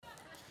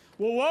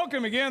Well,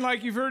 welcome again.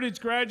 Like you've heard, it's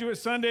Graduate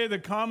Sunday. The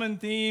common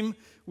theme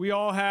we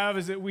all have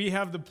is that we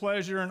have the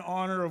pleasure and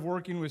honor of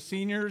working with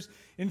seniors.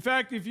 In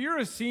fact, if you're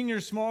a senior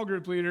small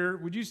group leader,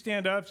 would you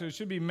stand up? So it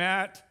should be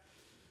Matt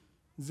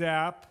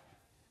Zapp.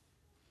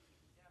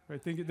 I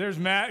think there's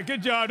Matt.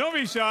 Good job. Don't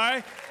be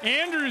shy.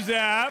 Andrew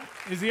Zapp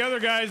is the other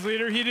guy's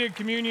leader. He did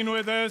communion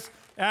with us.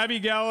 Abby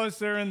Gallus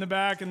there in the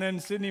back, and then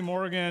Sydney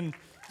Morgan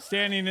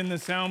standing in the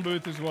sound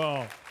booth as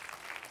well.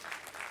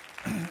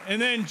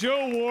 And then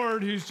Joe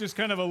Ward, who's just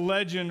kind of a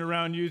legend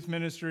around youth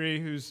ministry,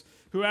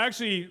 who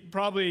actually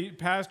probably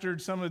pastored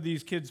some of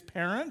these kids'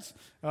 parents.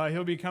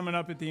 He'll be coming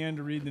up at the end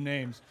to read the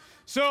names.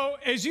 So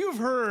as you've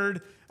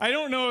heard, I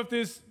don't know if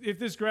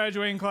this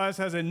graduating class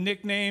has a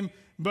nickname,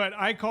 but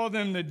I call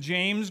them the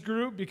James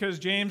group because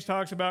James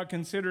talks about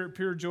consider it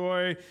pure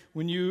joy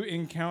when you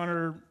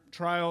encounter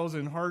trials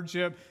and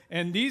hardship.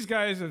 And these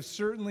guys have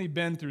certainly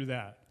been through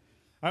that.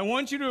 I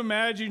want you to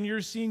imagine your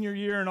senior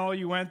year and all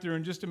you went through,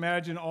 and just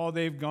imagine all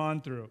they've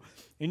gone through.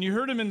 And you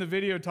heard him in the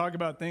video talk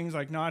about things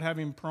like not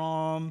having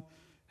prom,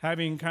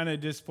 having kind of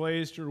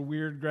displaced or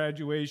weird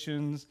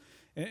graduations.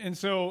 And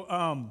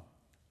so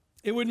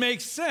it would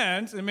make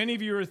sense, and many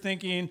of you are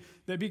thinking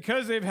that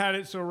because they've had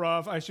it so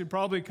rough, I should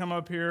probably come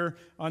up here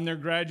on their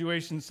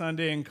graduation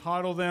Sunday and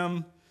coddle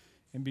them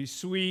and be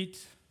sweet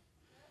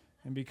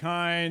and be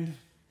kind.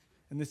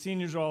 And the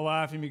seniors are all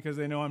laughing because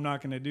they know I'm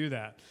not going to do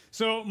that.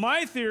 So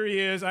my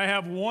theory is I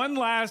have one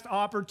last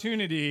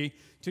opportunity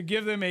to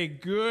give them a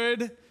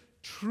good,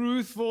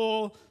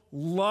 truthful,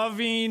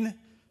 loving,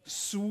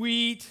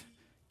 sweet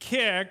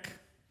kick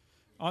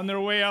on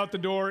their way out the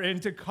door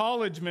into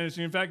college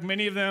ministry. In fact,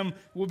 many of them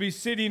will be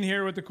sitting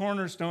here with the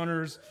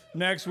Cornerstoners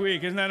next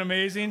week. Isn't that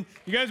amazing?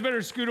 You guys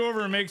better scoot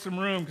over and make some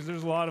room because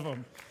there's a lot of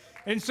them.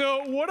 And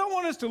so what I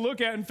want us to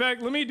look at, in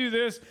fact, let me do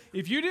this.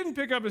 If you didn't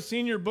pick up a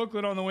senior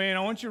booklet on the way in, I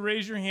want you to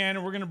raise your hand,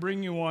 and we're going to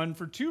bring you one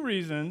for two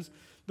reasons.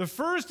 The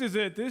first is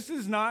that this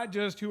is not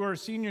just who our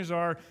seniors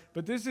are,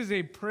 but this is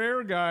a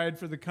prayer guide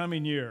for the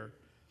coming year.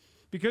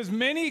 Because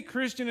many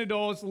Christian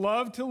adults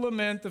love to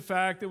lament the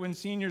fact that when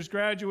seniors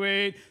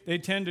graduate, they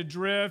tend to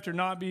drift or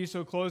not be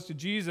so close to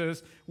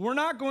Jesus. We're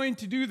not going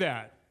to do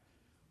that.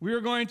 We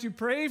are going to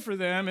pray for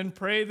them and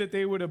pray that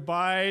they would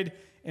abide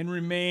and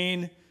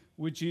remain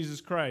with Jesus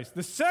Christ.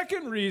 The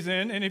second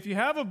reason, and if you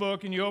have a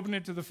book and you open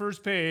it to the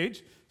first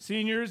page,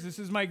 seniors, this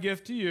is my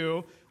gift to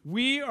you,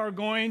 we are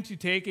going to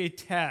take a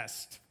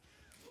test.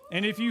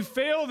 And if you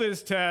fail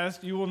this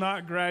test, you will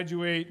not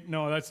graduate.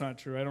 No, that's not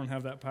true. I don't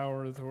have that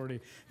power or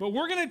authority. But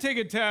we're going to take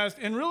a test,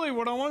 and really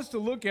what I want us to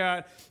look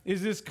at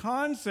is this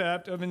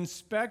concept of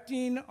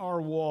inspecting our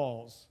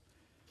walls.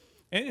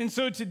 And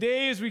so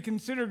today, as we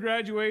consider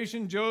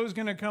graduation, Joe's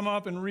going to come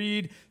up and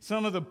read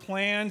some of the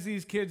plans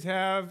these kids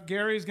have.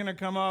 Gary's going to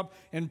come up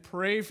and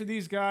pray for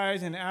these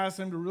guys and ask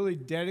them to really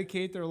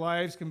dedicate their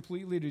lives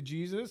completely to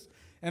Jesus.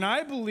 And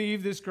I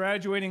believe this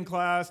graduating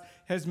class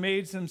has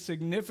made some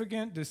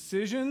significant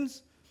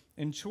decisions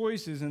and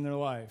choices in their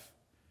life.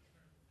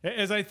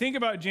 As I think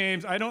about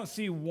James, I don't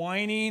see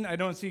whining, I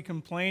don't see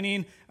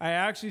complaining. I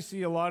actually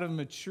see a lot of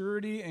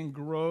maturity and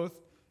growth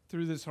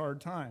through this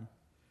hard time.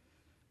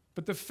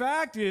 But the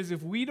fact is,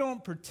 if we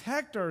don't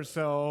protect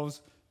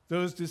ourselves,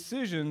 those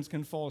decisions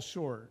can fall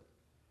short.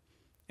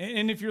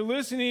 And if you're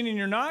listening and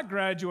you're not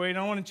graduating,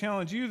 I want to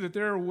challenge you that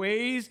there are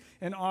ways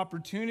and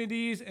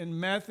opportunities and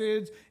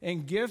methods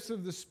and gifts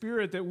of the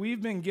Spirit that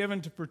we've been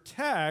given to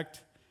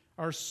protect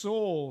our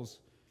souls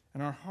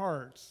and our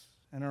hearts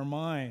and our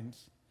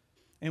minds.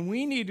 And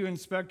we need to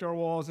inspect our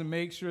walls and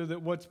make sure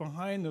that what's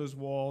behind those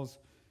walls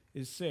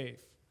is safe.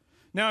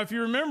 Now, if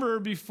you remember,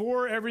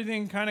 before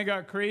everything kind of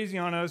got crazy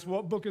on us,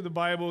 what book of the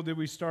Bible did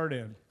we start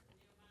in?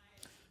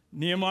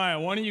 Nehemiah.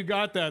 One of you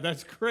got that.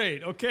 That's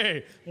great.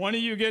 Okay. One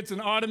of you gets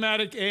an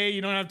automatic A. You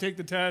don't have to take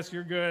the test.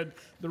 You're good.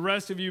 The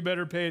rest of you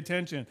better pay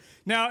attention.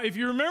 Now, if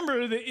you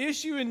remember, the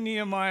issue in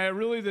Nehemiah,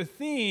 really the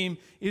theme,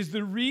 is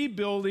the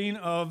rebuilding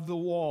of the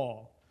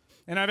wall.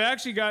 And I've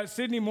actually got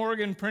Sydney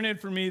Morgan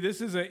printed for me.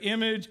 This is an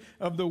image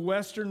of the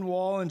Western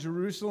Wall in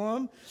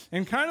Jerusalem.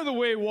 And kind of the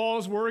way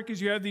walls work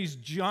is you have these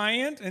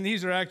giant, and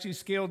these are actually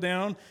scaled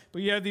down,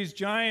 but you have these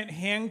giant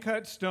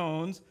hand-cut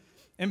stones.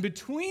 And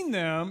between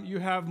them, you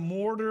have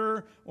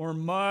mortar or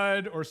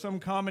mud or some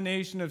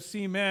combination of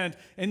cement.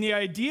 And the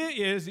idea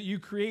is that you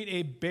create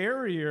a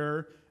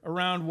barrier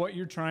around what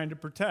you're trying to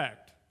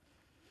protect.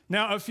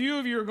 Now, a few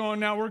of you are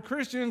going, now, we're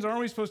Christians. Aren't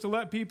we supposed to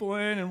let people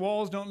in? And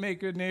walls don't make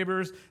good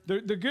neighbors.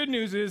 The good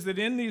news is that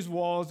in these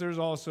walls, there's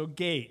also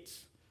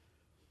gates.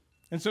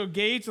 And so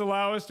gates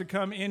allow us to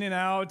come in and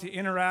out, to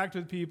interact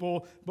with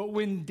people. But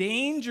when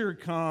danger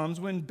comes,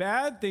 when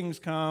bad things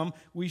come,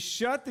 we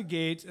shut the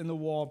gates and the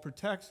wall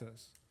protects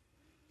us.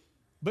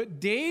 But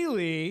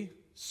daily,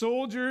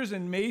 soldiers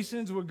and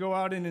masons would go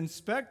out and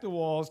inspect the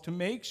walls to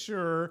make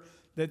sure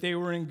that they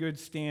were in good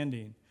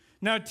standing.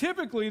 Now,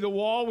 typically, the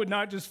wall would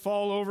not just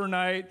fall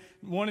overnight.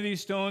 One of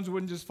these stones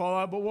wouldn't just fall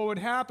out. But what would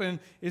happen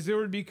is there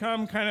would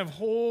become kind of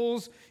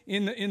holes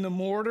in the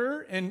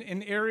mortar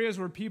and areas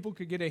where people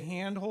could get a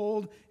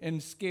handhold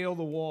and scale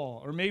the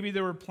wall. Or maybe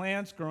there were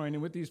plants growing,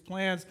 and with these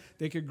plants,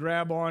 they could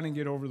grab on and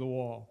get over the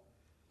wall.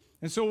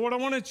 And so what I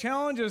want to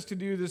challenge us to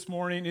do this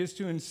morning is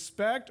to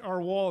inspect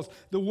our walls.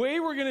 The way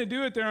we're going to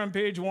do it there on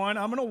page 1,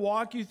 I'm going to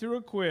walk you through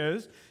a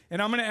quiz,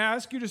 and I'm going to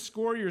ask you to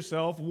score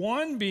yourself.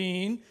 1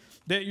 being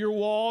that your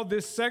wall,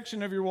 this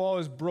section of your wall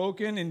is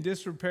broken in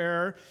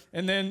disrepair,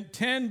 and then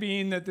 10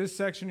 being that this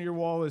section of your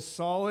wall is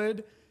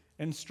solid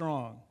and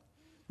strong.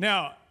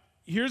 Now,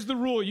 here's the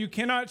rule. You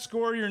cannot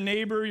score your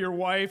neighbor, your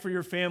wife, or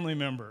your family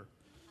member.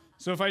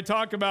 So if I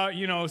talk about,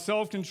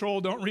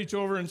 self-control, don't reach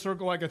over and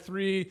circle like a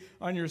 3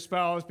 on your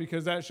spouse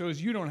because that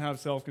shows you don't have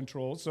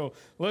self-control. So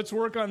let's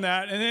work on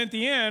that. And then at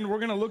the end, we're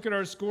going to look at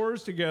our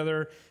scores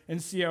together and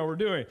see how we're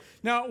doing.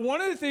 Now, one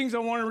of the things I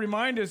want to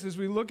remind us as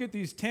we look at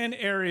these 10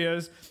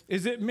 areas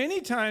is that many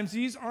times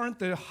these aren't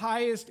the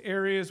highest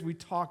areas we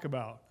talk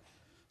about.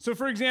 So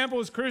for example,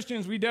 as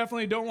Christians, we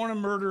definitely don't want to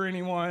murder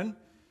anyone.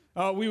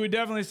 We would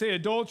definitely say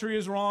adultery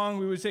is wrong.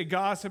 We would say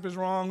gossip is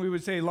wrong. We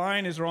would say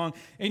lying is wrong.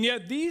 And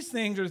yet these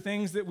things are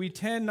things that we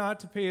tend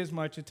not to pay as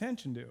much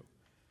attention to.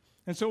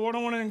 And so what I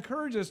want to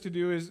encourage us to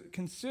do is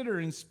consider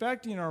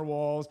inspecting our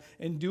walls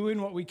and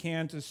doing what we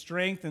can to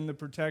strengthen the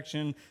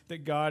protection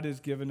that God has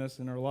given us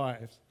in our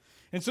lives.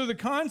 And so the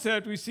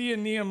concept we see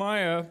in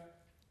Nehemiah,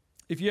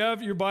 if you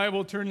have your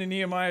Bible, turn to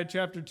Nehemiah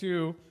chapter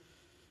 2.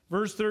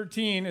 Verse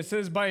 13, it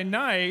says, "By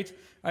night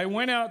I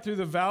went out through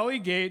the valley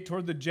gate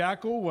toward the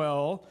Jackal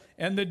Well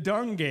and the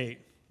Dung Gate."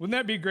 Wouldn't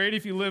that be great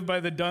if you lived by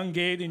the Dung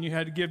Gate and you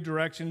had to give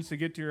directions to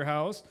get to your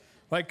house?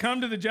 Like,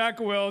 come to the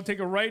Jackal Well, take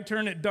a right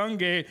turn at Dung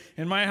Gate,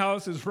 and my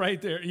house is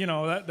right there.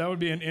 That would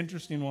be an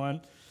interesting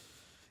one.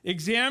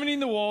 "Examining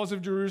the walls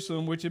of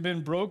Jerusalem, which had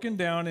been broken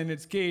down, and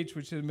its gates,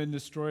 which had been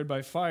destroyed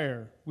by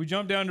fire." We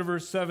jump down to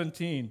verse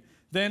 17.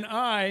 "Then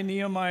I,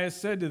 Nehemiah,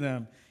 said to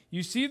them,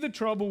 'You see the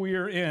trouble we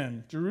are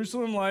in.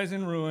 Jerusalem lies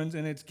in ruins,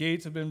 and its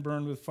gates have been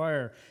burned with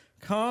fire.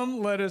 Come,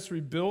 let us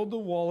rebuild the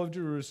wall of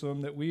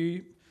Jerusalem, that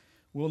we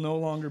will no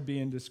longer be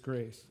in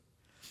disgrace.'"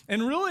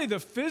 And really, the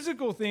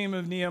physical theme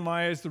of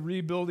Nehemiah is the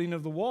rebuilding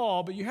of the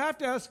wall, but you have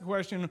to ask the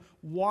question,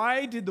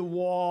 why did the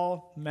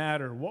wall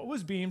matter? What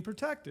was being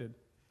protected?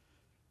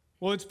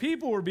 Well, its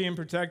people were being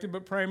protected,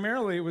 but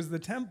primarily it was the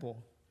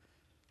temple.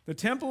 The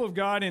temple of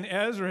God in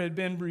Ezra had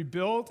been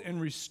rebuilt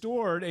and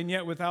restored, and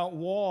yet without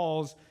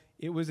walls,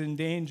 it was in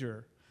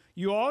danger.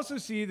 You also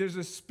see there's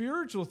a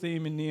spiritual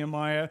theme in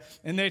Nehemiah,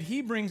 and that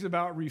he brings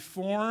about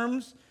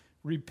reforms,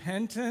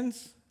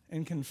 repentance,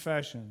 and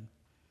confession.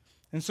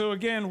 And so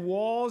again,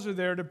 walls are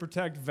there to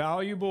protect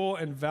valuable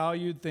and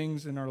valued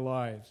things in our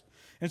lives.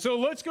 And so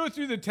let's go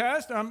through the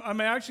test. I'm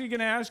actually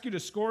going to ask you to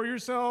score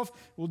yourself.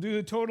 We'll do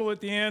the total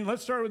at the end.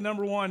 Let's start with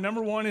number 1.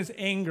 Number 1 is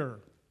anger.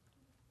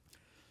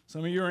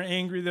 Some of you are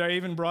angry that I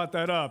even brought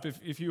that up.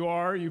 If you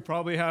are, you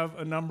probably have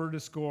a number to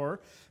score.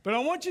 But I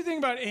want you to think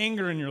about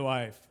anger in your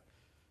life.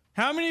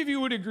 How many of you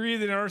would agree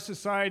that in our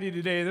society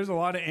today, there's a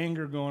lot of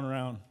anger going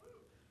around?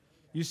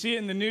 You see it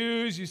in the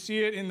news, you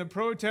see it in the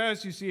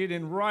protests, you see it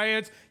in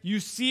riots,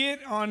 you see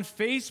it on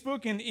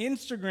Facebook and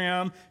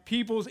Instagram,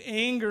 people's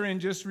anger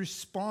and just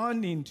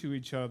responding to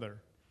each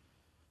other.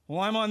 Well,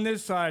 I'm on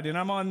this side and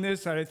I'm on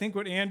this side. I think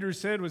what Andrew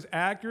said was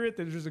accurate,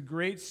 that there's a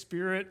great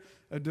spirit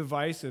of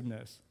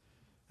divisiveness.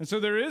 And so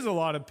there is a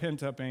lot of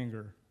pent-up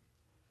anger.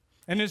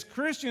 And as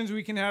Christians,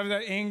 we can have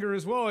that anger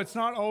as well. It's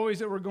not always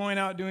that we're going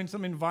out doing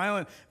something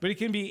violent, but it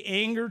can be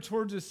anger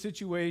towards a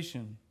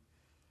situation.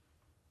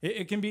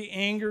 It can be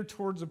anger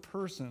towards a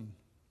person.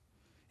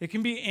 It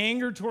can be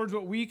anger towards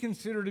what we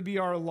consider to be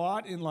our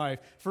lot in life.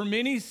 For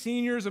many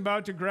seniors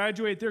about to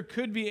graduate, there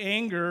could be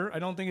anger, I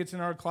don't think it's in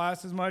our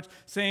class as much,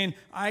 saying,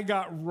 I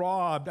got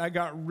robbed, I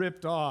got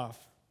ripped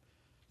off.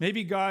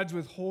 Maybe God's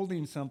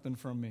withholding something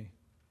from me.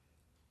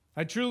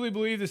 I truly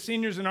believe the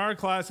seniors in our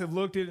class have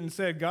looked at it and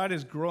said, God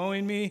is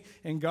growing me,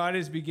 and God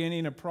is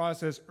beginning a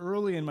process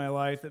early in my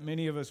life that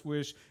many of us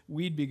wish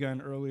we'd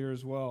begun earlier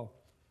as well.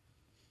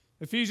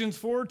 Ephesians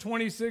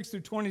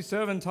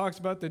 4:26-27 talks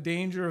about the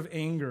danger of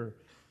anger.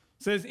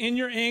 It says, in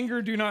your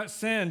anger do not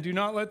sin. Do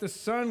not let the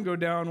sun go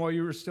down while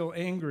you are still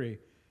angry.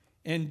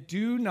 And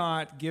do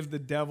not give the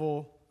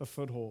devil a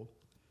foothold.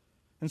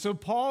 And so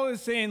Paul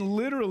is saying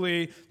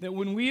literally that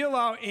when we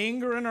allow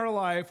anger in our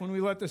life, when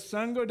we let the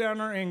sun go down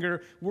our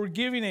anger, we're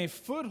giving a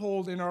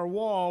foothold in our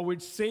wall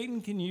which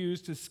Satan can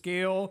use to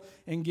scale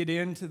and get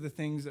into the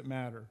things that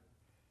matter.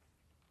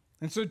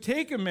 And so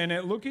take a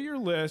minute, look at your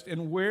list,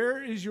 and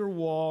where is your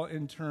wall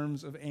in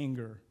terms of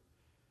anger?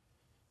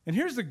 And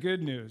here's the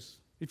good news.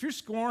 If you're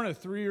scoring a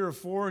 3 or a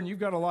 4 and you've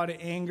got a lot of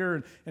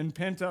anger and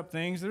pent-up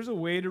things, there's a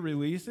way to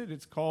release it.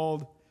 It's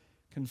called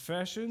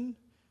confession,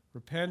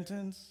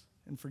 repentance,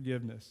 and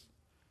forgiveness.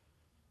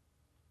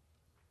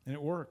 And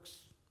it works.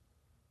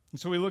 And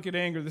so we look at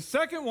anger. The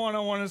second one I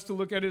want us to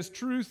look at is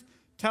truth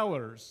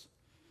tellers.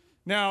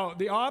 Now,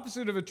 the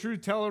opposite of a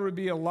truth teller would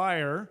be a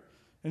liar.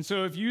 And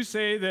so if you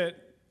say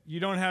that you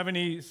don't have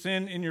any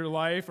sin in your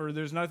life or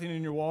there's nothing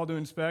in your wall to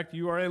inspect,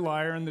 you are a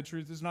liar and the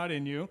truth is not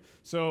in you.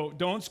 So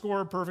don't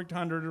score a perfect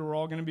 100 or we're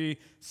all going to be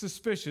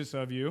suspicious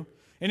of you.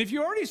 And if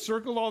you already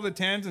circled all the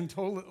 10s and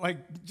told it,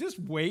 like, just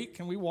wait,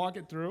 can we walk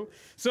it through?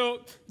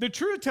 So the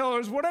truth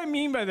tellers, what I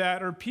mean by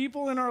that are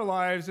people in our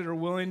lives that are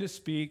willing to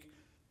speak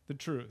the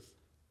truth.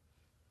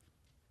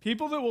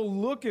 People that will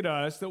look at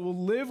us, that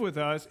will live with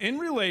us in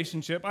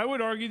relationship. I would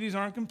argue these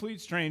aren't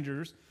complete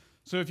strangers.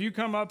 So if you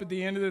come up at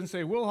the end of it and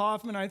say, Will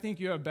Hoffman, I think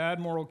you have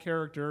bad moral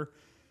character,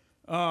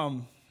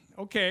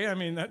 okay, I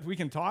mean, we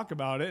can talk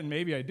about it, and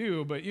maybe I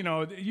do, but,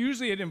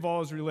 usually it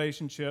involves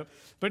relationship.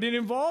 But it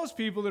involves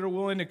people that are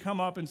willing to come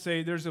up and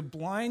say, there's a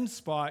blind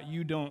spot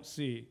you don't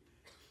see.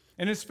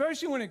 And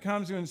especially when it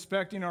comes to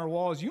inspecting our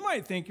walls, you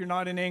might think you're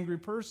not an angry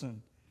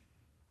person.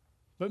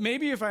 But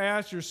maybe if I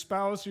asked your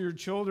spouse or your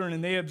children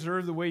and they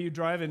observe the way you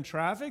drive in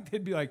traffic,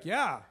 they'd be like,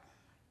 yeah,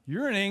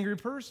 you're an angry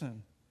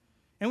person.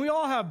 And we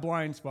all have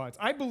blind spots.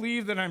 I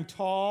believe that I'm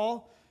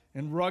tall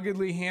and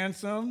ruggedly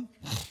handsome.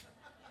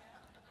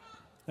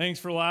 Thanks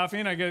for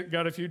laughing. I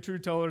got a few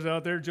truth tellers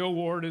out there. Joe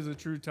Ward is a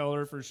truth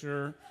teller for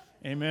sure.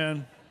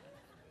 Amen.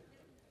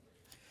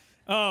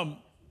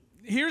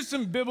 Here's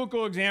some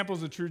biblical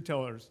examples of truth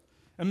tellers.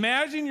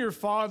 Imagine your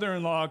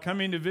father-in-law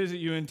coming to visit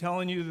you and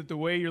telling you that the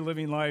way you're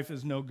living life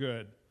is no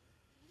good.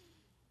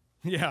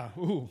 Yeah,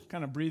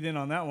 kind of breathe in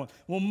on that one.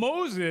 Well,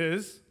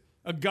 Moses,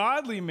 a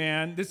godly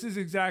man, this is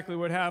exactly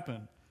what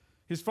happened.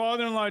 His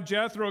father-in-law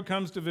Jethro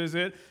comes to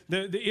visit.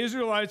 The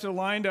Israelites are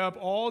lined up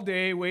all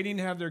day waiting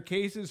to have their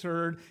cases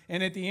heard.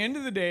 And at the end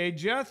of the day,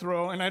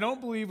 Jethro, and I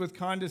don't believe with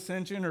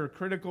condescension or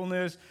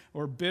criticalness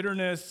or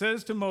bitterness,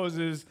 says to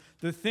Moses,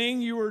 the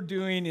thing you are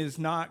doing is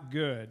not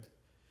good.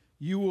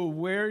 You will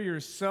wear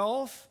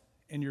yourself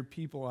and your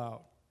people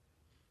out.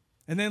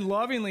 And then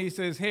lovingly he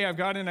says, hey, I've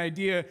got an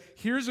idea.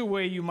 Here's a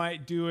way you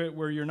might do it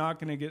where you're not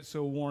going to get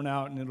so worn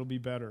out and it'll be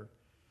better.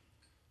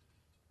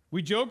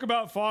 We joke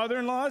about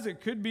father-in-laws.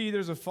 It could be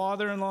there's a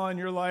father-in-law in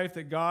your life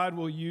that God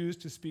will use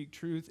to speak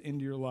truth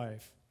into your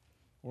life,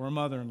 or a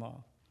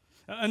mother-in-law.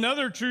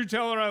 Another truth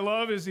teller I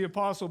love is the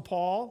Apostle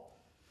Paul.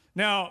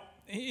 Now,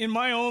 in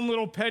my own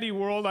little petty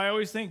world, I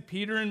always think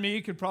Peter and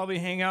me could probably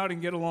hang out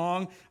and get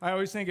along. I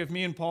always think if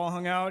me and Paul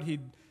hung out,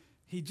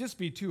 he'd just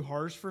be too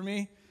harsh for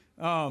me.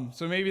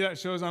 So maybe that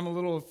shows I'm a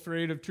little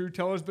afraid of truth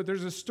tellers. But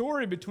there's a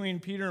story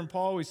between Peter and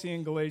Paul we see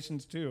in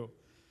Galatians 2.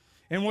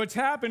 And what's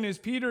happened is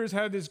Peter has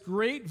had this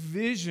great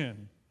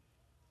vision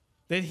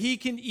that he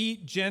can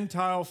eat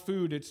Gentile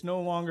food. It's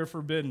no longer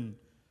forbidden.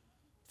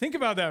 Think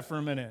about that for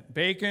a minute.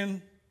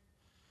 Bacon,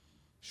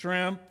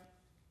 shrimp,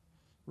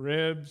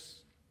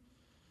 ribs,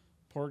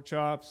 pork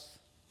chops.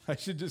 I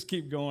should just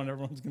keep going.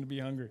 Everyone's going to be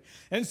hungry.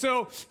 And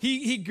so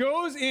he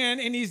goes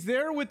in and he's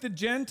there with the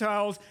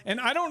Gentiles.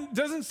 And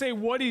doesn't say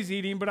what he's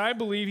eating, but I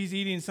believe he's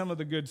eating some of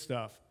the good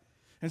stuff.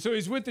 And so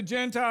he's with the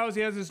Gentiles.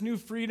 He has this new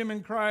freedom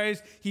in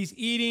Christ. He's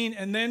eating,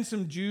 and then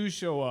some Jews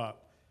show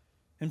up.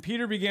 And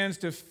Peter begins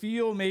to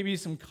feel maybe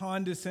some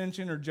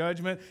condescension or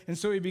judgment, and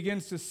so he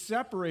begins to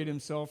separate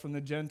himself from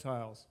the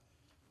Gentiles.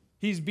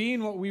 He's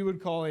being what we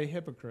would call a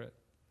hypocrite.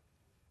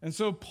 And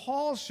so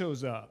Paul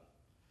shows up.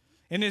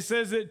 And it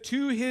says that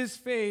to his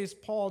face,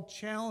 Paul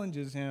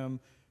challenges him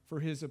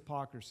for his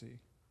hypocrisy.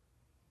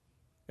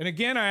 And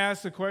again, I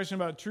ask the question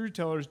about truth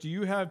tellers. Do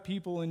you have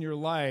people in your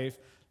life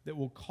that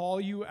will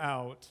call you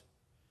out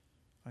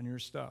on your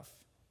stuff?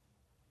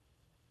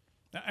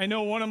 I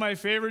know one of my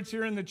favorites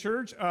here in the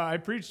church, I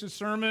preached a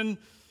sermon,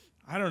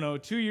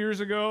 2 years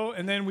ago,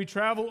 and then we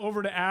travel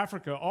over to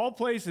Africa. All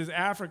places,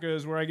 Africa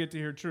is where I get to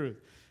hear truth.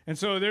 And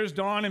so there's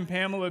Dawn and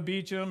Pamela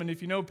Beecham, and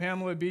if you know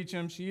Pamela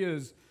Beecham, she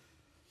is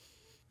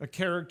a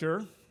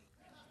character.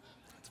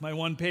 It's my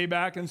one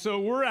payback. And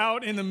so we're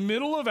out in the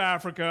middle of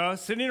Africa,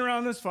 sitting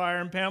around this fire,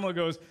 and Pamela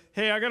goes,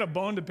 hey, I got a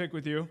bone to pick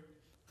with you.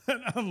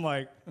 And I'm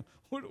like,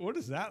 what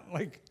is that?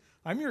 Like,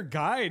 I'm your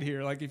guide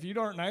here. Like, if you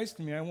aren't nice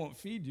to me, I won't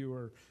feed you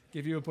or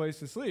give you a place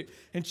to sleep.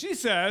 And she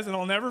says, and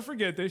I'll never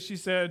forget this, she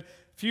said,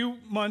 a few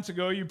months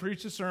ago, you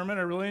preached a sermon.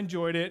 I really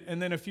enjoyed it. And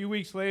then a few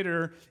weeks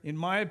later, in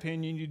my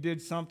opinion, you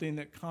did something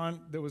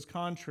that was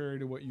contrary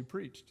to what you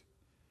preached.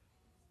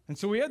 And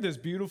so we had this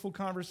beautiful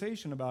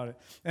conversation about it.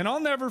 And I'll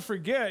never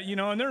forget,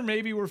 and there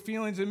maybe were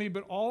feelings in me,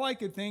 but all I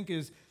could think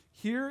is,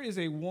 here is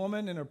a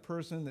woman and a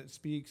person that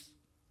speaks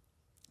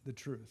the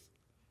truth.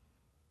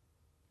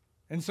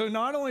 And so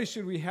not only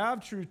should we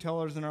have truth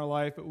tellers in our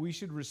life, but we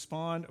should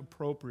respond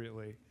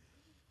appropriately.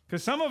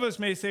 Because some of us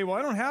may say, well,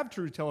 I don't have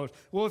truth tellers.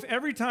 Well, if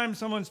every time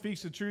someone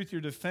speaks the truth,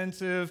 you're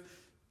defensive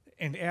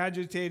and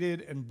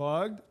agitated and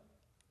bugged,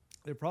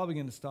 they're probably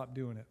going to stop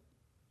doing it.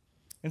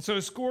 And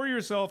so score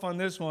yourself on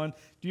this one.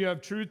 Do you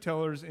have truth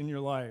tellers in your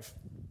life?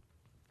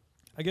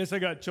 I guess I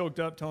got choked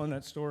up telling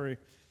that story.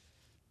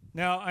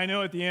 Now, I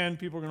know at the end,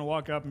 people are going to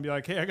walk up and be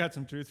like, hey, I got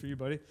some truth for you,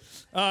 buddy.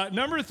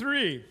 Number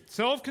 3,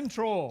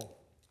 self-control.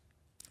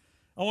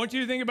 I want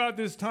you to think about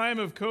this time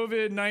of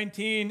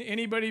COVID-19.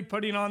 Anybody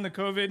putting on the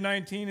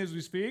COVID-19 as we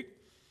speak?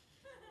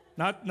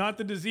 Not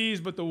the disease,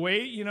 but the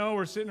weight,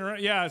 we're sitting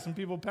around. Yeah, some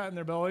people patting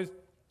their bellies.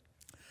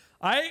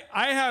 I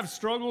have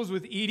struggles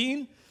with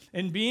eating,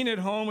 and being at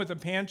home with a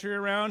pantry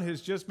around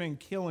has just been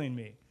killing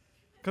me.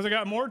 Because I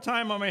got more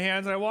time on my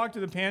hands, and I walk to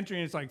the pantry,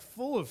 and it's like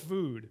full of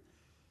food.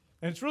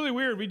 And it's really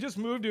weird. We just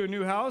moved to a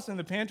new house, and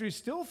the pantry's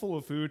still full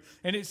of food,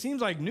 and it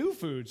seems like new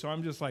food. So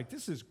I'm just like,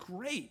 this is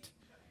great.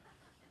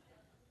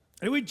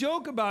 And we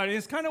joke about it.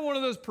 It's kind of one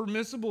of those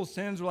permissible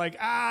sins. We're like,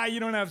 you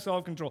don't have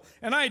self-control.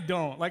 And I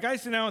don't. Like, I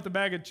sit down with a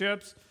bag of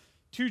chips,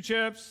 2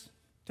 chips,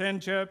 10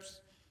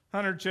 chips,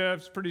 100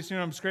 chips. Pretty soon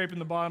I'm scraping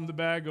the bottom of the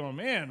bag going,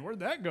 man, where'd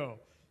that go?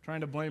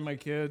 Trying to blame my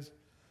kids.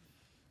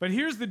 But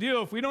here's the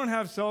deal. If we don't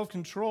have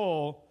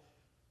self-control,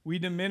 we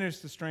diminish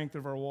the strength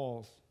of our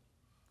walls.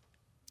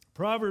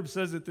 Proverbs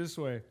says it this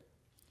way.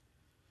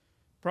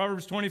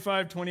 Proverbs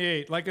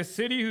 25:28. Like a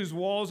city whose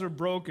walls are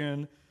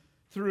broken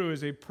through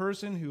is a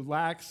person who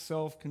lacks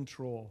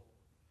self-control.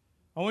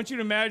 I want you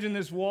to imagine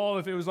this wall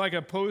if it was like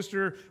a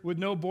poster with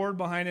no board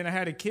behind it and I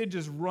had a kid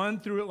just run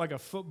through it like a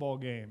football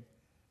game.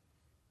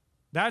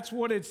 That's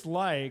what it's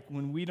like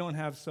when we don't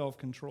have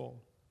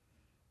self-control.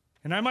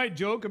 And I might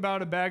joke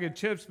about a bag of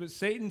chips, but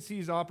Satan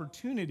sees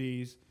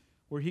opportunities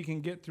where he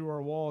can get through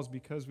our walls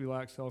because we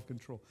lack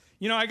self-control.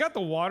 You know, I got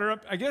the water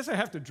up. I guess I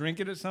have to drink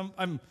it at some.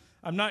 I'm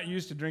not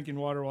used to drinking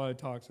water while I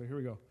talk, so here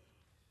we go.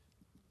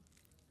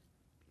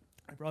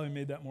 I probably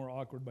made that more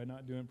awkward by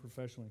not doing it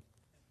professionally.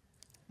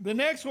 The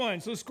next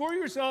one. So score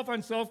yourself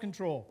on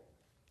self-control.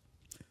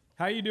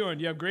 How you doing?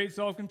 Do you have great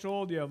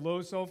self-control? Do you have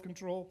low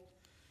self-control?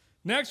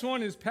 Next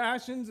one is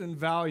passions and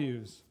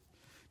values.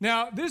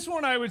 Now, this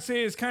one I would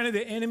say is kind of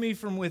the enemy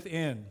from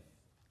within.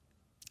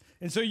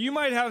 And so you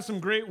might have some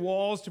great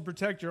walls to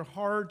protect your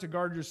heart, to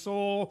guard your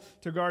soul,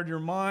 to guard your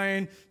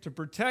mind, to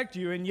protect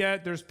you, and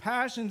yet there's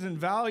passions and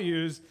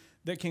values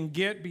that can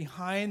get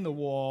behind the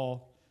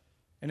wall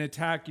and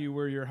attack you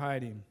where you're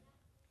hiding,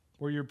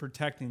 where you're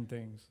protecting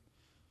things.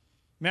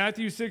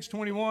 Matthew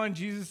 6:21,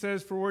 Jesus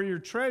says, for where your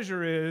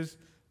treasure is,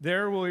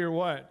 there will your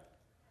what?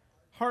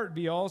 Heart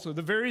be also.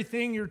 The very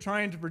thing you're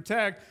trying to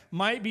protect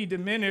might be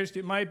diminished.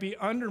 It might be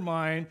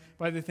undermined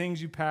by the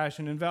things you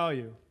passion and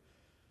value.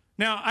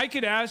 Now, I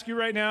could ask you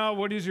right now,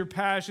 what is your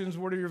passions?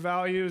 What are your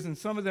values? And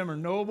some of them are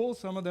noble.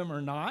 Some of them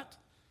are not.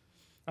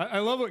 I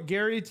love what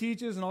Gary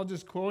teaches, and I'll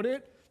just quote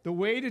it. The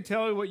way to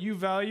tell what you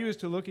value is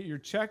to look at your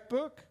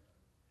checkbook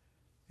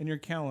and your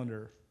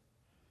calendar.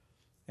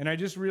 And I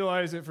just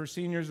realized that for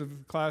seniors of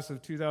the class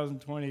of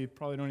 2020, you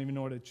probably don't even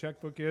know what a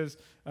checkbook is.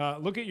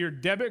 Look at your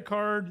debit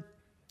card,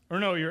 or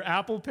no, your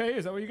Apple Pay.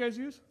 Is that what you guys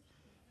use?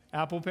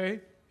 Apple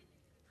Pay?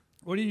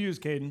 What do you use,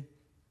 Caden?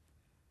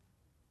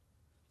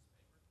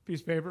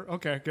 Piece of paper?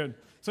 Okay, good.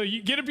 So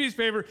you get a piece of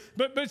paper.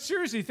 But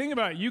seriously, think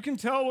about it. You can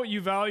tell what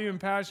you value and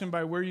passion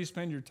by where you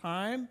spend your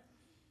time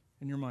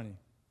and your money.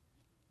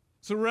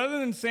 So rather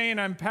than saying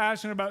I'm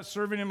passionate about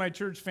serving in my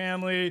church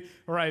family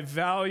or I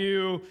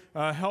value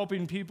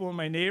helping people in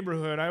my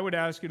neighborhood, I would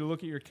ask you to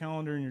look at your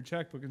calendar and your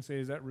checkbook and say,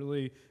 is that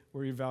really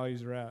where your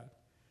values are at?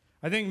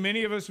 I think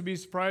many of us would be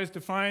surprised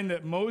to find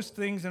that most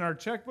things in our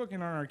checkbook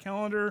and on our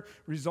calendar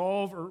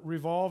revolve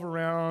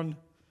around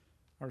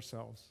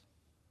ourselves.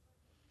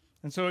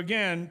 And so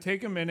again,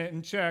 take a minute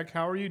and check,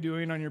 how are you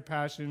doing on your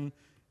passion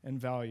and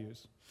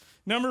values?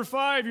 Number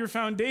 5, your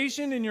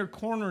foundation and your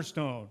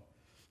cornerstone.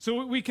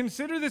 So we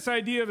consider this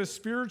idea of a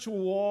spiritual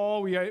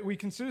wall. We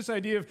consider this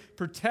idea of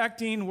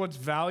protecting what's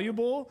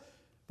valuable,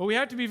 but we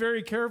have to be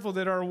very careful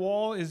that our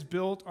wall is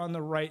built on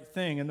the right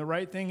thing. And the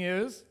right thing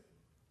is?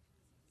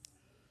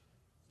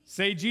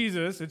 Say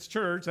Jesus, it's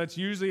church. That's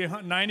usually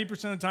 90%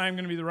 of the time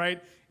going to be the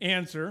right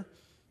answer.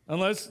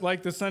 Unless,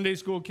 like the Sunday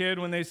school kid,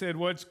 when they said,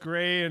 what's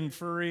gray and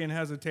furry and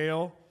has a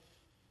tail?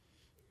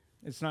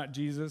 It's not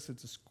Jesus,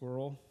 it's a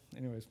squirrel.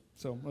 Anyways,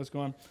 so let's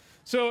go on.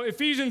 So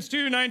Ephesians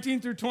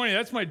 2:19-20,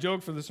 that's my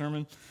joke for the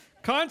sermon.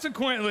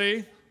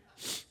 Consequently,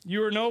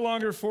 you are no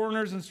longer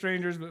foreigners and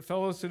strangers, but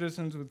fellow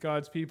citizens with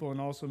God's people and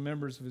also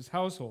members of his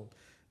household,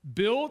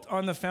 built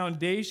on the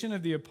foundation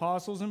of the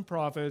apostles and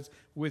prophets,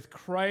 with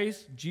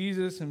Christ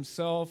Jesus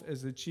himself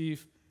as the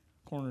chief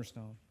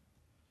cornerstone.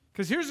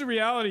 Because here's the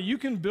reality. You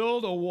can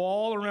build a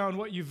wall around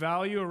what you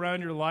value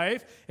around your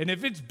life, and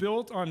if it's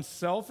built on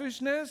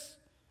selfishness,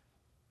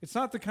 it's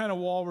not the kind of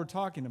wall we're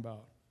talking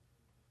about.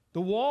 The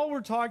wall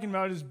we're talking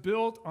about is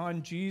built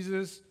on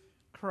Jesus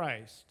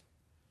Christ.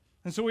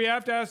 And so we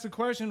have to ask the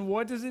question,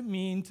 what does it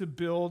mean to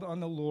build on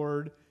the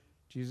Lord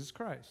Jesus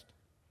Christ?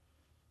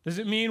 Does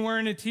it mean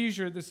wearing a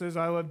t-shirt that says,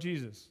 I love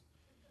Jesus?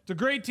 It's a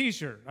great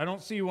t-shirt. I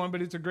don't see one,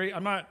 but it's a great,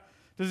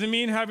 does it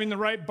mean having the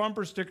right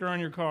bumper sticker on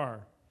your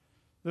car?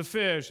 The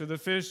fish, or the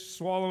fish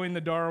swallowing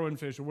the Darwin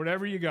fish, or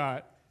whatever you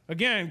got.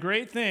 Again,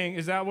 great thing.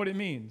 Is that what it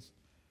means?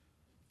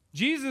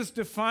 Jesus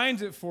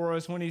defines it for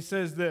us when he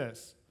says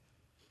this: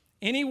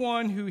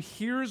 anyone who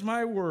hears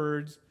my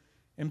words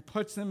and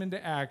puts them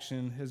into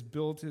action has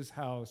built his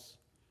house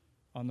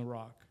on the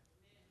rock.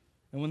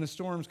 And when the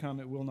storms come,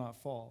 it will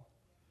not fall.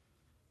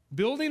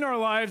 Building our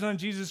lives on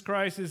Jesus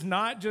Christ is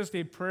not just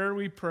a prayer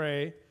we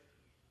pray.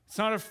 It's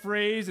not a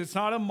phrase. It's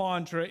not a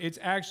mantra. It's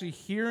actually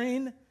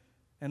hearing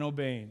and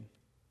obeying.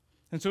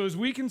 And so as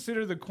we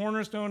consider the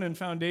cornerstone and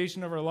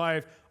foundation of our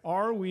life,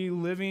 are we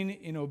living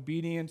in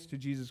obedience to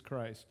Jesus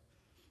Christ?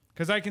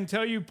 Because I can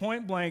tell you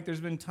point blank,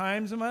 there's been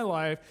times in my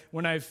life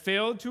when I've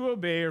failed to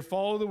obey or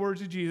follow the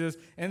words of Jesus,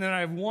 and then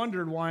I've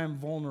wondered why I'm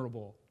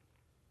vulnerable.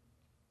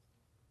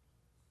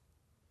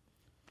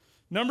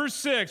 Number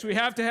 6, we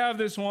have to have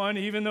this one,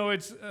 even though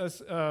it's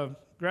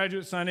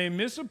Graduate Sunday,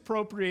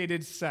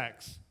 misappropriated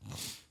sex.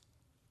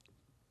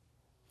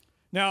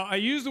 Now, I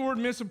use the word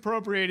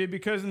misappropriated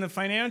because in the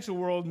financial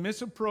world,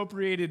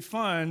 misappropriated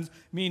funds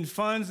mean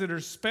funds that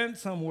are spent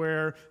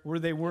somewhere where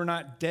they were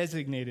not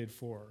designated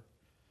for.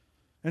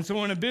 And so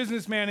when a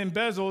businessman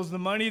embezzles the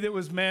money that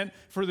was meant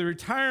for the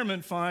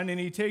retirement fund and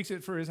he takes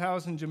it for his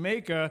house in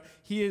Jamaica,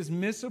 he has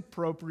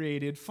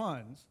misappropriated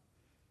funds.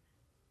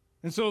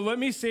 And so let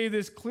me say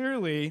this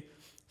clearly.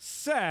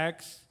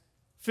 Sex,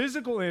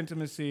 physical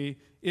intimacy,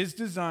 is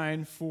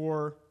designed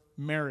for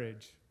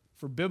marriage,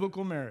 for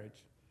biblical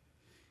marriage.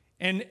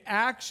 And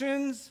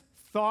actions,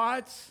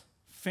 thoughts,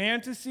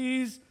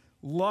 fantasies,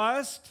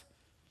 lust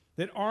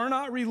that are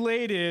not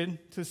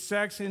related to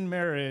sex in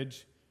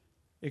marriage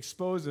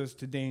expose us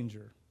to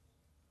danger.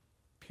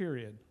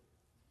 Period.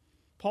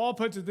 Paul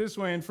puts it this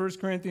way in 1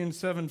 Corinthians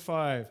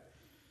 7:5.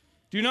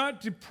 Do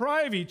not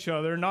deprive each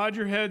other. Nod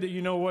your head that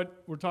you know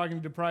what we're talking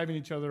depriving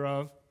each other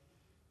of.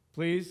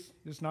 Please,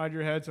 just nod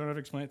your head so I don't have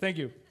to explain it. Thank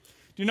you.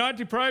 Do not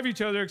deprive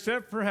each other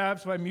except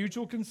perhaps by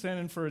mutual consent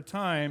and for a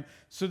time,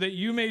 so that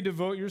you may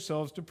devote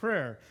yourselves to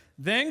prayer.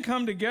 Then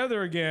come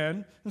together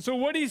again. And so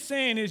what he's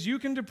saying is you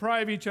can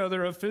deprive each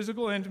other of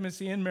physical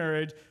intimacy in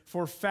marriage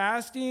for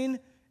fasting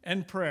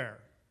and prayer.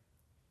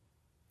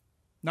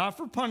 Not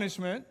for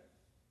punishment,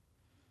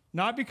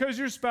 not because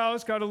your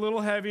spouse got a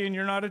little heavy and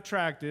you're not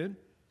attracted,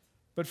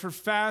 but for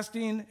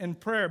fasting and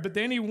prayer. But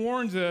then he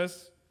warns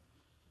us,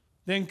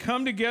 then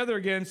come together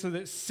again so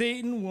that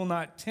Satan will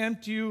not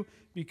tempt you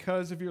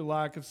because of your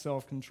lack of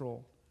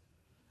self-control.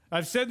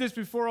 I've said this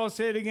before, I'll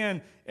say it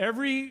again.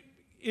 Every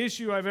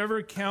issue I've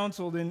ever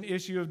counseled in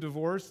issue of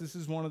divorce, this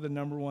is one of the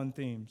number one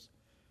themes.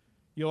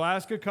 You'll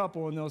ask a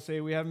couple and they'll say,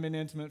 we haven't been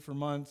intimate for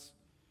months,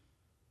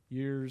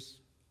 years,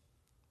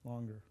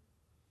 longer.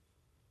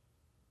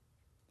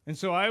 And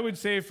so I would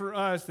say for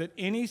us that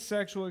any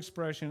sexual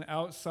expression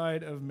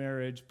outside of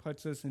marriage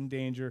puts us in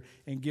danger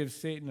and gives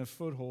Satan a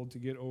foothold to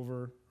get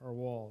over our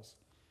walls.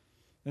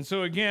 And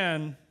so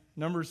again,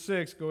 number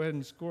 6, go ahead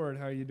and score it.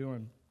 How are you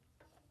doing?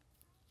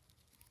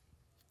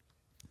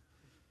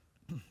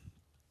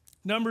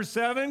 Number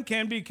 7,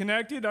 can be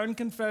connected,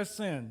 unconfessed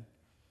sin.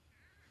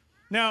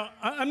 Now,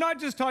 I'm not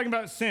just talking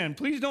about sin.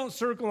 Please don't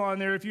circle on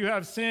there. If you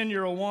have sin,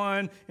 you're a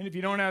 1, and if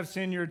you don't have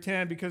sin, you're a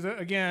 10, because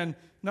again,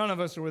 none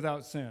of us are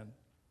without sin.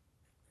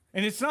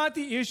 And it's not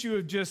the issue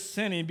of just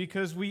sinning,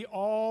 because we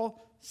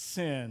all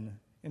sin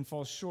and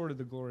fall short of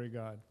the glory of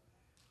God.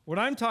 What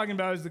I'm talking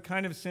about is the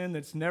kind of sin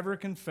that's never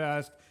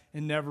confessed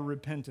and never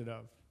repented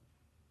of.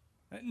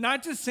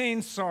 Not just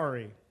saying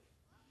sorry.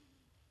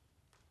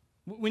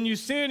 When you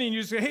sin and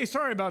you say, hey,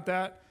 sorry about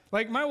that.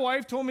 Like my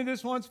wife told me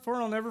this once before,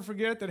 and I'll never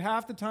forget, that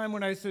half the time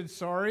when I said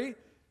sorry,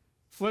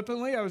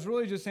 flippantly, I was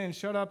really just saying,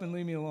 shut up and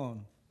leave me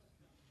alone.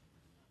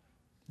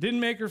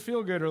 Didn't make her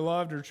feel good or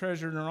loved or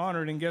treasured or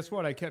honored, and guess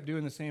what? I kept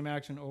doing the same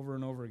action over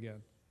and over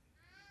again.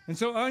 And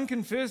so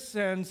unconfessed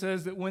sin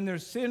says that when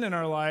there's sin in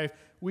our life,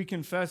 we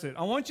confess it.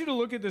 I want you to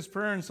look at this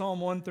prayer in Psalm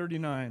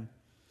 139.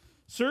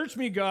 Search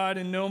me, God,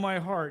 and know my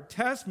heart.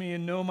 Test me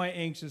and know my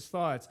anxious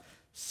thoughts.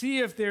 See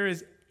if there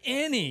is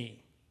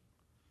any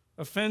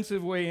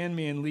offensive way in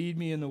me and lead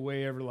me in the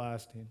way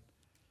everlasting.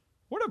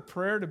 What a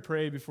prayer to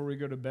pray before we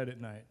go to bed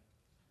at night.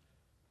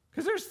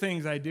 Because there's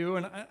things I do,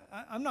 and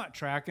I'm not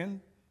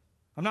tracking.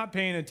 I'm not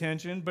paying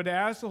attention, but to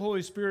ask the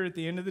Holy Spirit at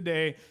the end of the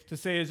day to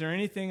say, is there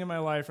anything in my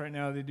life right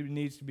now that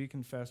needs to be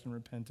confessed and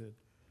repented?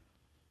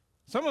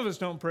 Some of us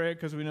don't pray it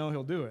because we know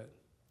he'll do it.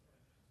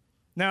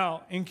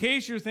 Now, in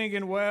case you're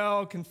thinking,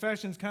 well,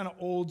 confession's kind of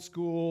old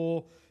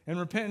school, and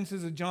repentance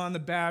is a John the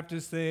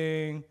Baptist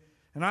thing,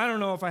 and I don't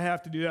know if I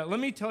have to do that, let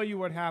me tell you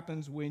what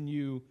happens when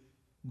you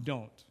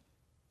don't.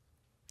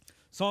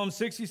 Psalm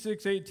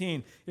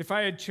 66:18, if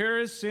I had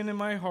cherished sin in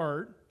my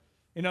heart,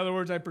 in other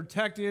words, I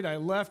protected, I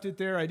left it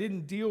there, I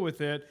didn't deal with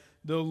it,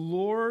 the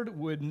Lord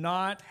would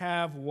not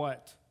have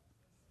what?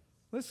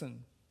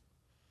 Listen.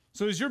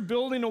 So as you're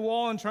building a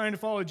wall and trying to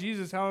follow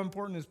Jesus, how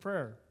important is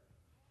prayer?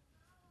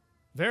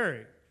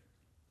 Very.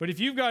 But if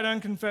you've got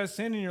unconfessed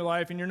sin in your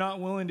life and you're not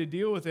willing to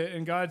deal with it,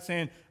 and God's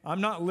saying,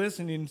 I'm not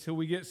listening until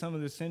we get some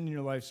of the sin in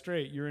your life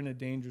straight, you're in a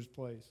dangerous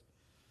place.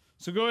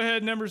 So go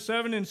ahead, number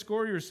 7, and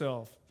score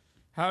yourself.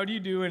 How do you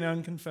do in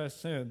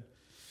unconfessed sin?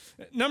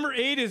 Number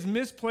 8 is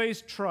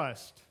misplaced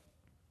trust.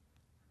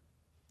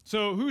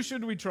 So who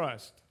should we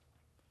trust?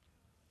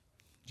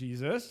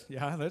 Jesus.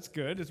 Yeah, that's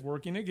good. It's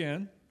working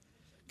again.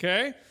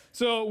 Okay?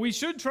 So we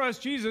should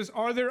trust Jesus.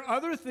 Are there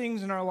other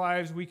things in our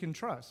lives we can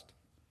trust?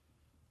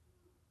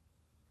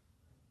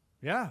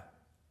 Yeah.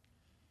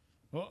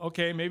 Well,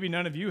 okay, maybe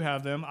none of you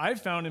have them.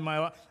 I've found in my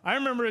life. I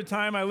remember a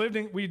time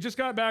we just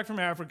got back from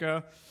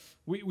Africa.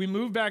 We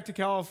moved back to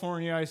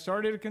California. I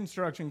started a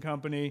construction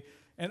company,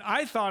 and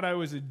I thought I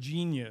was a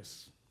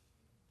genius.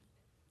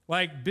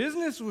 Like,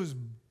 business was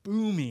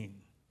booming.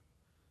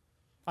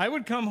 I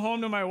would come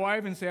home to my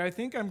wife and say, I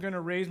think I'm going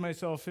to raise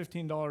myself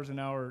 $15 an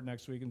hour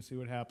next week and see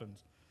what happens.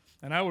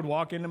 And I would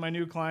walk into my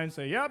new client and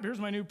say, yep, here's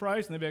my new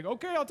price. And they'd be like,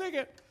 okay, I'll take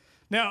it.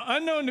 Now,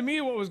 unknown to me,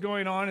 what was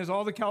going on is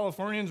all the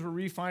Californians were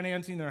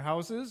refinancing their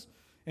houses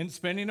and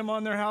spending them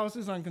on their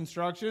houses on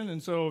construction.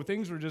 And so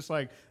things were just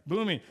like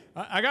booming.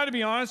 I got to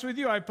be honest with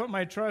you, I put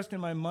my trust in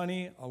my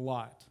money a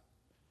lot.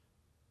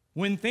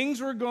 When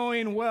things were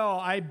going well,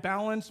 I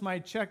balanced my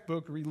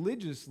checkbook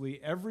religiously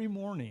every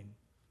morning.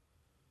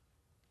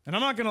 And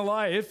I'm not going to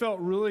lie, it felt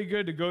really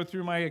good to go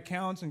through my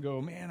accounts and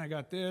go, man, I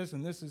got this,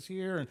 and this is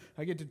here, and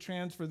I get to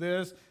transfer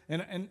this.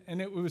 And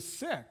it was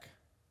sick.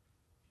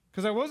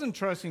 Because I wasn't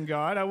trusting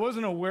God. I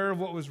wasn't aware of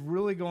what was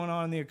really going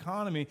on in the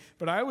economy,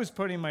 but I was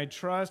putting my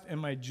trust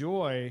and my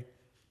joy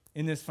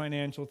in this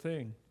financial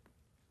thing.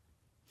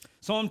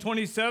 Psalm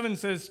 27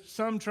 says,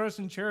 some trust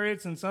in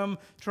chariots and some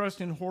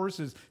trust in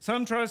horses.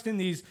 Some trust in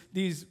these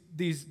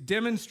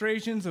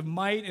demonstrations of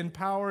might and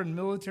power and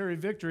military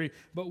victory,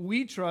 but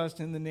we trust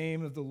in the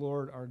name of the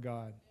Lord our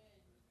God.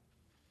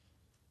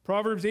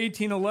 Proverbs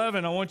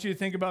 18:11, I want you to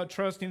think about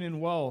trusting in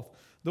wealth.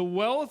 The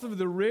wealth of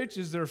the rich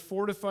is their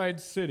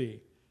fortified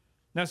city.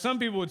 Now, some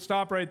people would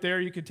stop right there.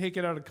 You could take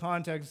it out of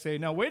context and say,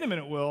 now, wait a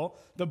minute, Will.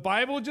 The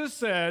Bible just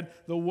said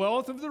the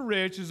wealth of the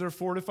rich is their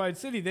fortified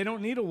city. They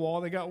don't need a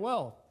wall. They got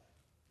wealth.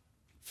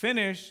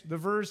 Finish the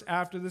verse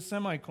after the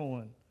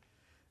semicolon.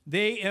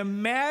 They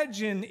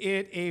imagine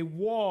it a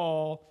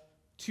wall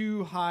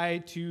too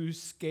high to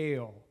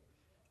scale.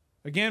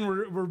 Again,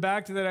 we're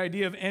back to that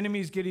idea of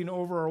enemies getting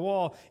over our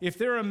wall. If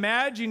they're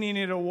imagining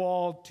it a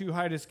wall too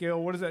high to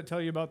scale, what does that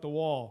tell you about the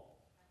wall?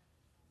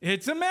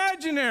 It's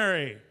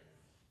imaginary.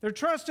 They're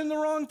trusting the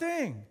wrong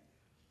thing.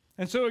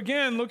 And so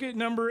again, look at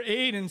number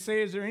 8 and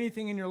say, is there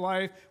anything in your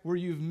life where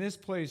you've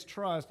misplaced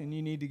trust and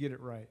you need to get it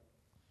right?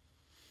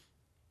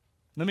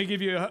 Let me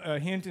give you a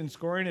hint in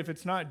scoring. If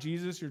it's not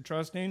Jesus you're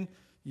trusting,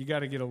 you got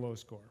to get a low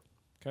score,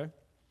 okay?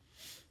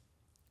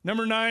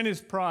 Number 9 is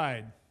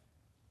pride.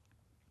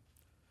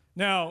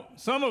 Now,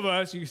 some of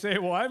us, you say,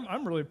 well,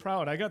 I'm really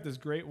proud. I got this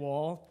great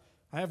wall.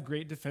 I have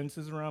great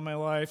defenses around my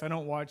life. I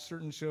don't watch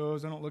certain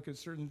shows. I don't look at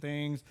certain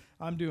things.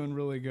 I'm doing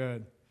really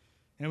good.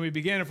 And we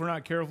begin, if we're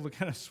not careful, to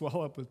kind of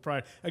swell up with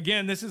pride.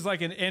 Again, this is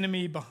like an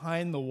enemy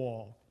behind the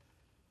wall.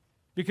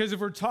 Because if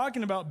we're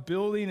talking about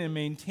building and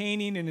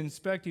maintaining and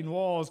inspecting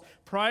walls,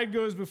 pride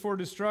goes before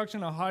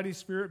destruction, a haughty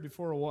spirit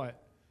before a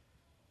what?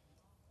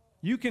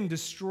 You can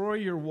destroy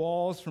your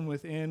walls from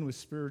within with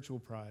spiritual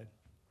pride.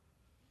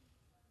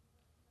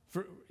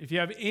 If you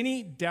have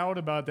any doubt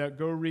about that,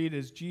 go read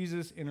as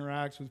Jesus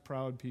interacts with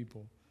proud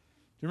people. Do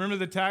you remember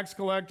the tax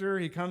collector?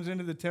 He comes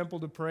into the temple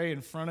to pray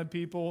in front of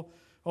people.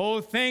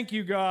 Oh, thank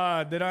you,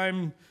 God, that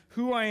I'm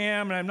who I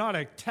am and I'm not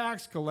a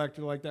tax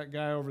collector like that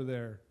guy over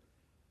there.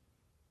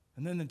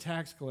 And then the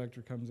tax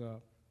collector comes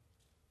up.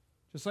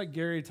 Just like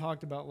Gary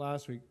talked about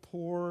last week,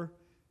 poor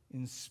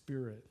in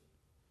spirit.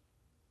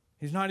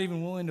 He's not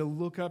even willing to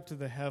look up to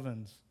the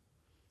heavens.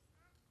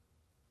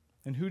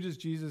 And who does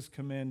Jesus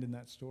commend in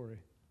that story?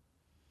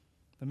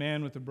 The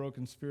man with the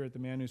broken spirit, the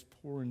man who's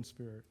poor in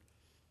spirit.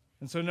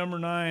 And so number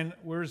 9,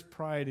 where's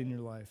pride in your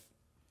life?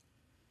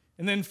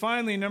 And then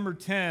finally, number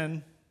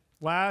 10,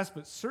 last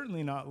but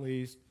certainly not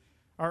least,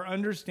 our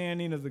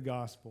understanding of the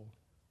gospel.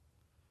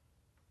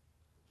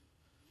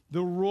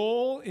 The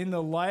role in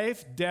the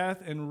life,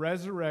 death, and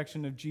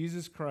resurrection of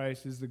Jesus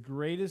Christ is the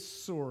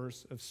greatest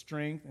source of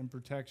strength and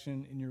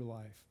protection in your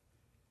life.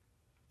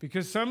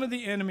 Because some of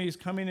the enemies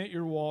coming at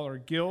your wall are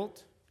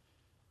guilt,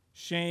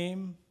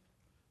 shame,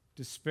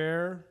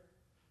 despair,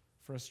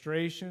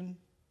 frustration.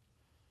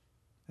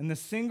 And the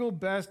single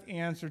best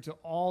answer to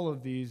all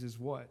of these is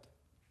what?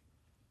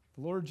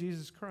 The Lord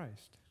Jesus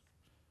Christ.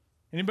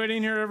 Anybody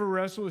in here ever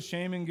wrestle with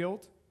shame and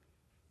guilt?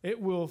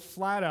 It will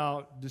flat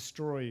out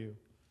destroy you.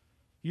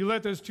 You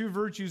let those 2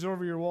 virtues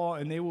over your wall,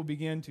 and they will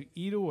begin to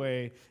eat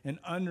away and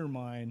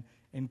undermine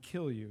and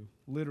kill you,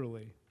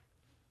 literally.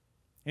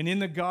 And in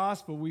the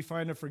gospel, we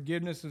find a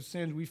forgiveness of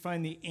sins. We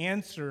find the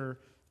answer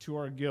to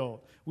our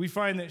guilt. We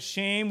find that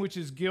shame, which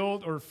is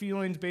guilt or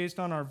feelings based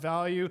on our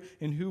value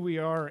and who we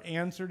are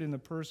answered in the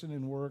person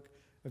and work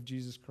of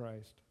Jesus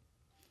Christ.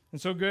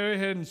 And so go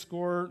ahead and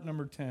score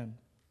number 10.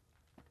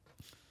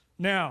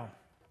 Now,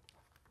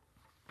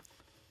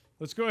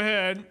 let's go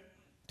ahead,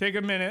 take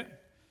a minute,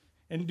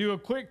 and do a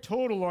quick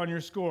total on your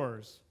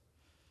scores.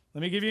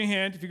 Let me give you a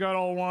hint. If you got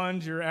all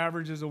 1s, your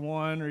average is a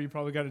 1, or you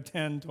probably got a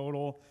 10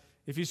 total.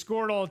 If you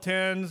scored all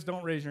 10s,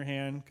 don't raise your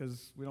hand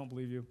because we don't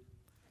believe you.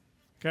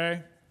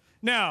 Okay?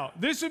 Now,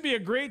 this would be a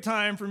great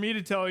time for me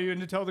to tell you and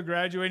to tell the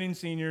graduating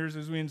seniors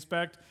as we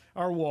inspect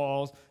our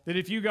walls that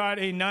if you got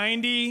a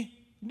 90,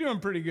 you're doing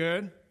pretty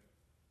good.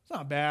 It's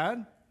not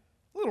bad.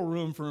 A little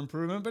room for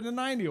improvement, but a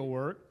 90 will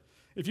work.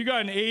 If you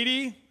got an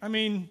 80, I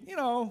mean,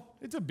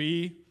 it's a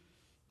B.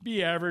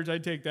 B average,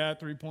 I'd take that,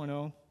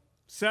 3.0.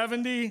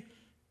 70,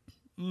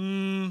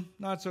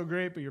 not so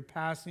great, but you're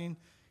passing.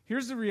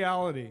 Here's the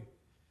reality.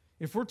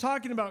 If we're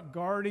talking about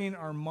guarding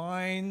our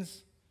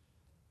minds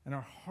and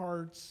our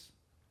hearts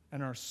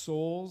and our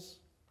souls,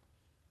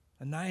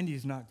 a 90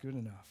 is not good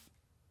enough.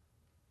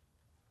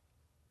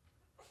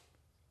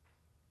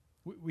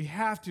 We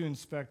have to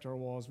inspect our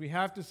walls. We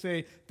have to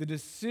say the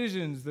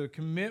decisions, the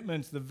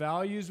commitments, the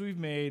values we've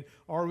made,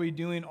 are we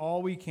doing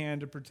all we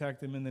can to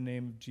protect them in the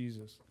name of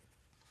Jesus?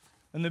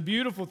 And the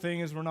beautiful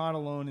thing is we're not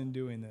alone in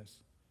doing this.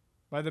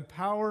 By the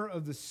power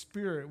of the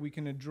Spirit, we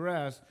can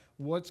address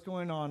what's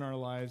going on in our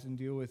lives and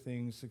deal with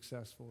things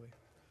successfully.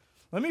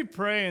 Let me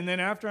pray, and then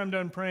after I'm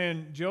done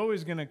praying, Joe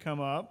is going to come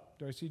up.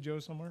 Do I see Joe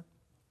somewhere?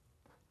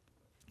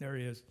 There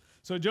he is.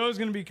 So Joe is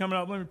going to be coming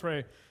up. Let me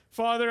pray.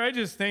 Father, I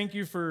just thank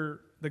you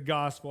for the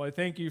gospel. I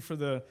thank you for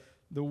the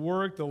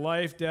work, the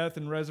life, death,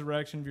 and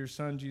resurrection of your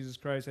Son, Jesus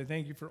Christ. I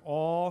thank you for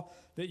all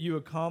that you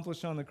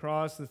accomplished on the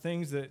cross, the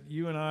things that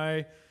you and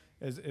I,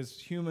 as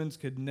humans,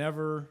 could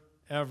never,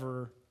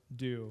 ever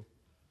do.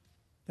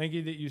 Thank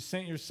you that you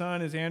sent your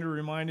Son, as Andrew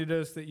reminded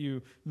us, that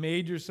you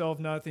made yourself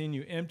nothing,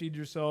 you emptied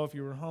yourself,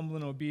 you were humble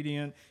and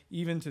obedient,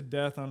 even to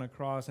death on a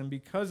cross. And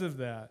because of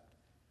that,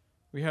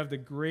 we have the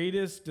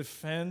greatest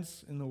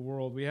defense in the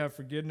world. We have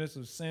forgiveness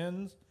of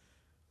sins.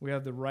 We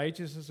have the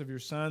righteousness of your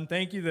Son.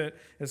 Thank you that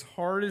as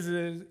hard as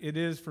it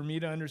is for me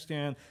to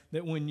understand,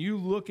 that when you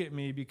look at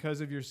me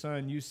because of your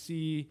Son, you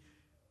see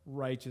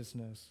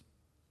righteousness.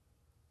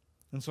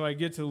 And so I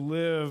get to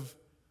live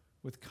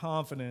with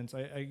confidence.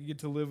 I get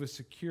to live with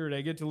security.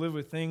 I get to live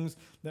with things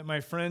that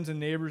my friends and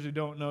neighbors who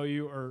don't know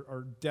you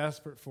are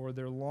desperate for,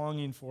 they're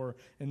longing for,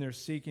 and they're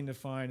seeking to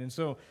find. And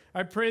so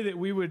I pray that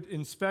we would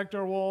inspect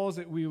our walls,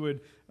 that we would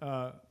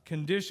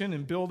condition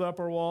and build up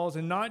our walls,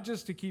 and not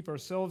just to keep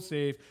ourselves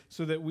safe,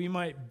 so that we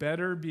might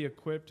better be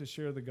equipped to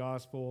share the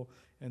gospel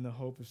and the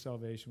hope of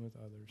salvation with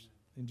others.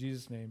 In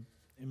Jesus' name,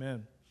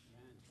 amen.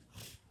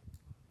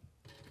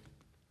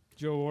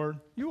 Joe Ward,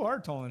 you are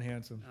tall and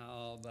handsome.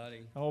 Oh,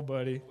 buddy. Oh,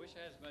 buddy. I wish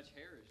I had as much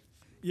hair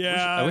as you.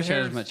 Yeah. I wish I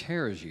had as much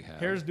hair as you have.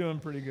 Hair's doing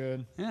pretty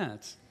good. Yeah,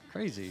 it's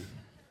crazy.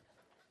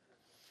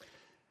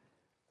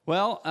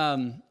 Well,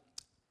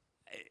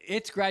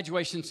 it's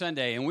graduation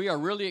Sunday, and we are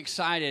really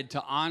excited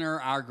to honor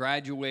our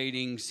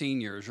graduating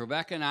seniors.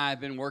 Rebecca and I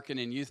have been working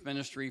in youth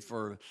ministry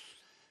for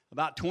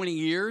about 20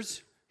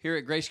 years here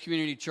at Grace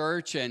Community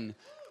Church, and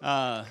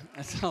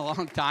that's a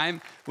long time.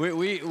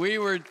 We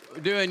were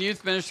doing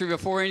youth ministry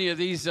before any of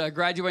these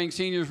graduating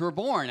seniors were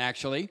born,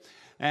 actually.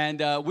 And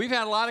we've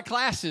had a lot of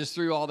classes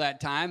through all that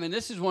time. And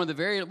this is one of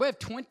we have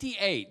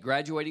 28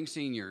 graduating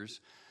seniors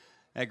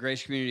at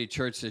Grace Community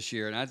Church this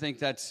year. And I think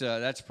that's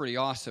pretty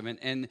awesome.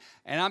 And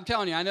I'm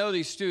telling you, I know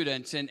these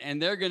students,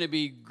 and they're going to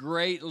be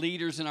great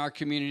leaders in our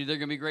community. They're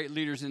going to be great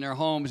leaders in their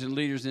homes and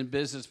leaders in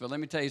business. But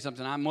let me tell you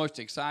something I'm most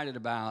excited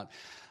about.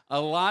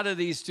 A lot of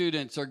these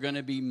students are going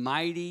to be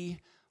mighty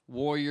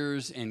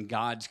warriors in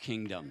God's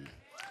kingdom.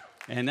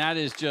 And that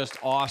is just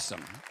awesome.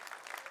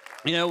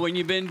 You know, when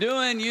you've been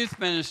doing youth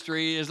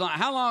ministry,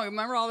 how long,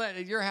 remember all that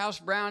at your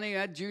house, Brownie,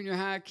 had junior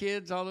high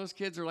kids, all those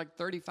kids are like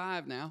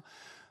 35 now.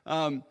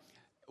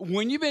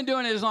 When you've been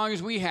doing it as long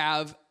as we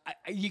have,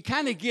 I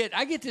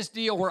get this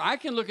deal where I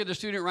can look at a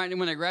student right now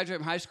when they graduate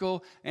from high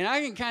school, and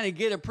I can kind of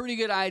get a pretty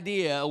good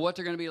idea of what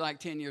they're going to be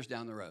like 10 years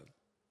down the road.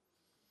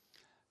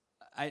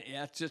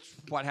 That's just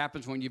what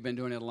happens when you've been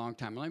doing it a long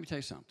time. And let me tell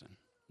you something.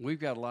 We've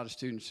got a lot of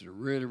students that are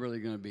really, really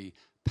going to be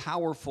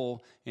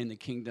powerful in the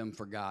kingdom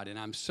for God, and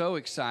I'm so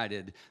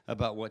excited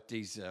about what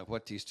these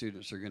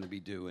students are going to be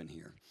doing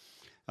here.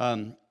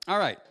 All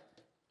right,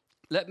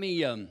 let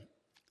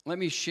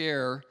me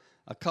share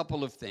a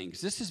couple of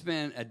things. This has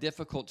been a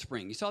difficult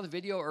spring. You saw the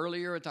video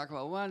earlier. I talked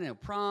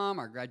about prom,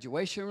 our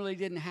graduation really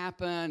didn't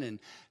happen, and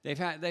they've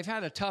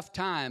had a tough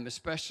time,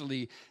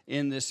 especially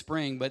in this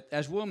spring. But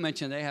as Will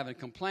mentioned, they haven't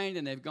complained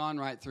and they've gone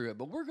right through it.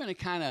 But we're going to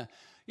kind of.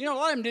 A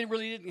lot of them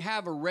didn't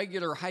have a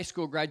regular high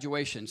school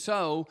graduation.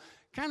 So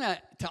kind of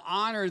to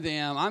honor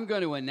them, I'm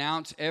going to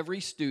announce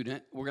every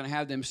student. We're going to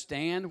have them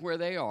stand where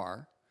they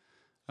are,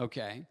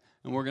 okay?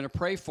 And we're going to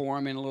pray for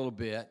them in a little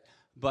bit.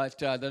 But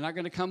they're not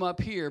going to come up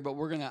here, but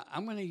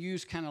I'm going to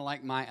use kind of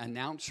like my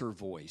announcer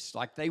voice,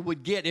 like they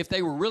would get if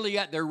they were really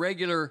at their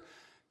regular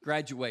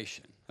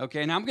graduation.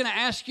 Okay, and I'm going to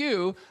ask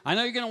you, I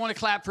know you're going to want to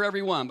clap for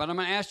everyone, but I'm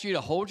going to ask you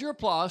to hold your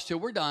applause till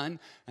we're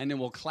done, and then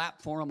we'll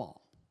clap for them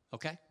all,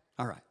 okay?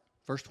 All right.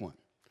 First one,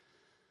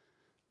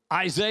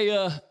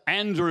 Isaiah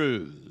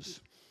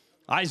Andrews.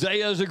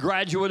 Isaiah is a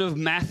graduate of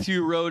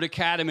Matthew Road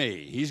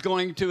Academy. He's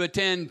going to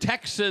attend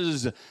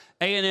Texas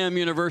A&M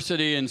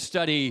University and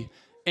study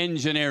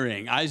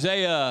engineering.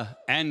 Isaiah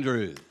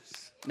Andrews.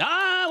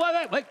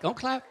 Wait, don't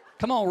clap.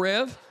 Come on,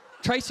 Rev.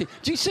 Tracy,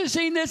 you should have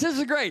seen this. This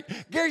is great.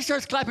 Gary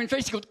starts clapping.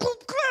 Tracy goes,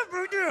 clap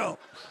right now.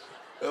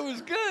 It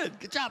was good.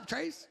 Good job,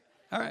 Trace.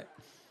 All right.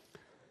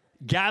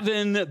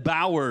 Gavin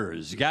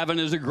Bowers. Gavin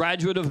is a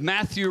graduate of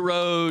Matthew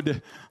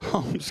Road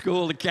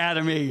Homeschool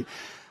Academy.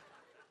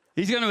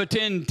 He's going to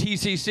attend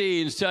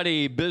TCC and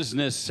study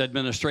business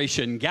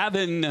administration.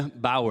 Gavin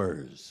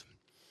Bowers.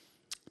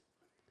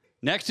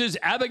 Next is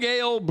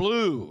Abigail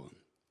Blue.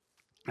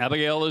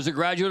 Abigail is a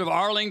graduate of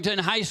Arlington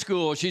High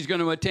School. She's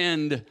going to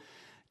attend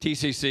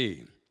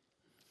TCC.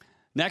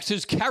 Next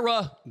is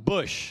Kara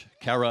Bush.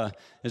 Kara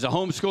is a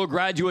homeschool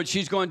graduate.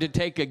 She's going to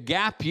take a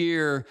gap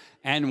year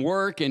and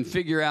work and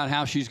figure out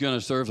how she's going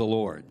to serve the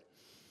Lord.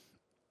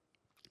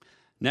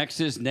 Next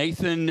is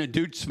Nathan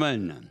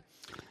Dutzman.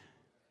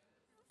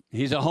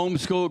 He's a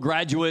homeschool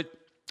graduate.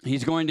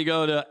 He's going to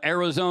go to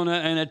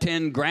Arizona and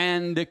attend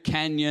Grand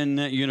Canyon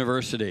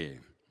University.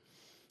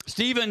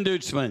 Stephen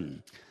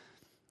Dutzman,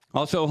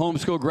 also a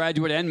homeschool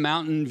graduate and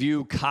Mountain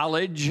View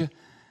College.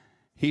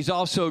 He's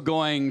also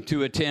going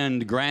to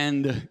attend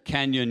Grand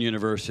Canyon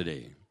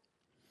University.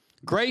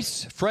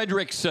 Grace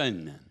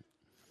Fredrickson.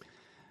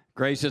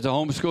 Grace is a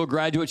homeschool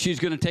graduate. She's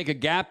going to take a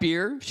gap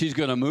year. She's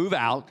going to move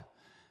out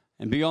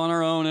and be on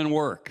her own and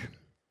work.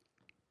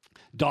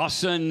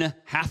 Dawson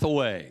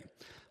Hathaway.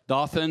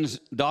 Dawson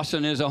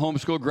is a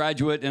homeschool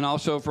graduate and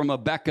also from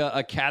Abeka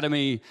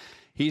Academy.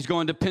 He's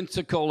going to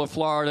Pensacola,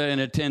 Florida, and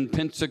attend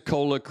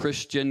Pensacola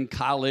Christian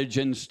College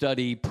and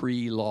study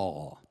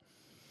pre-law.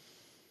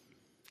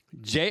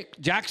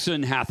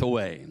 Jackson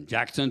Hathaway.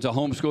 Jackson's a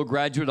homeschool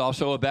graduate,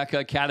 also Abeka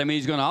Academy.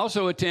 He's going to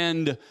also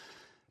attend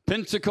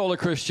Pensacola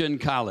Christian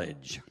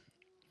College.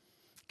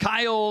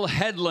 Kyle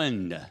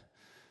Headland.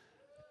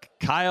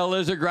 Kyle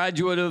is a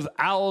graduate of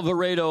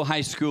Alvarado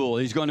High School.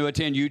 He's going to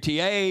attend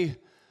UTA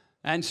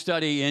and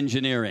study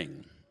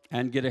engineering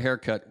and get a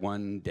haircut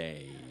one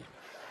day.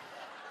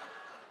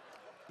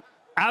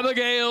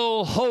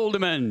 Abigail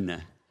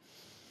Holdeman.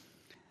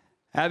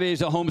 Abby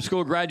is a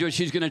homeschool graduate.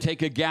 She's going to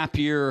take a gap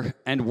year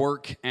and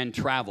work and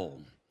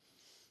travel.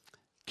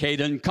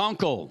 Caden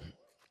Conkle.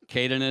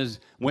 Caden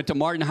went to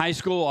Martin High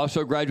School,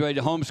 also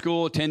graduated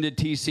homeschool, attended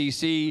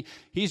TCC.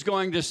 He's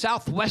going to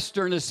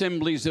Southwestern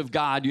Assemblies of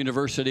God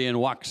University in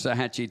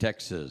Waxahachie,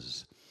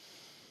 Texas.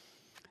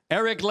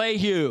 Eric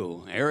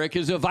Lehue. Eric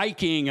is a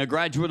Viking, a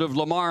graduate of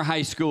Lamar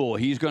High School.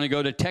 He's going to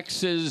go to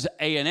Texas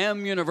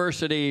A&M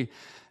University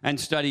and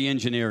study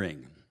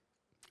engineering.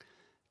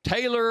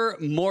 Taylor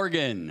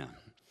Morgan.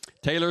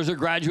 Taylor's a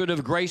graduate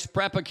of Grace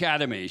Prep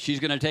Academy. She's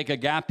going to take a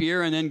gap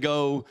year and then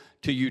go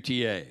to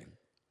UTA.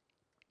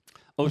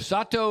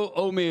 Osato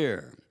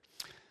Omir.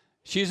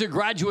 She's a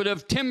graduate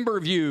of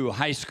Timberview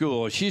High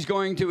School. She's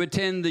going to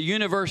attend the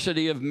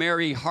University of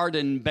Mary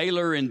Hardin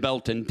Baylor in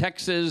Belton,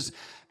 Texas,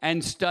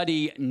 and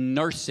study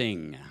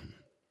nursing.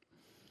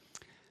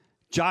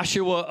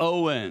 Joshua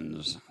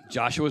Owens.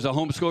 Joshua's a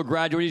homeschool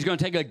graduate. He's going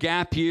to take a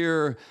gap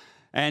year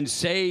and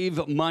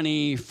save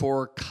money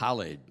for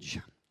college.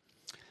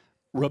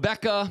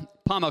 Rebecca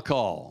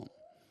Pomacall.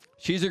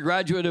 She's a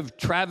graduate of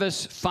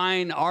Travis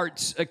Fine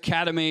Arts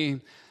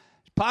Academy,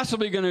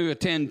 possibly going to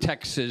attend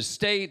Texas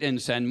State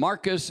and San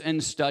Marcos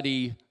and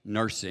study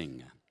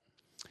nursing.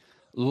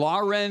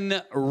 Lauren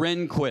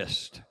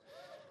Rehnquist.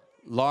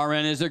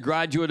 Lauren is a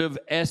graduate of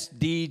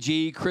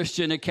SDG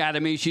Christian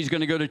Academy. She's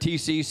going to go to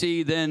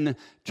TCC, then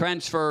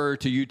transfer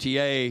to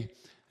UTA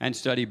and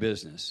study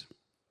business.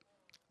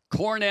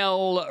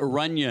 Cornell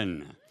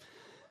Runyon.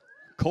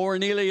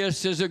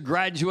 Cornelius is a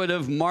graduate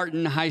of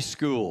Martin High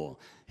School.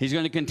 He's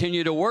going to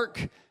continue to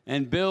work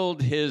and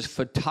build his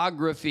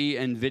photography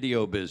and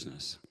video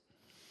business.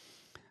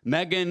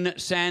 Megan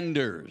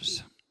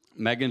Sanders.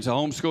 Megan's a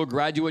homeschool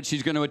graduate.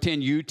 She's going to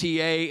attend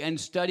UTA and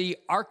study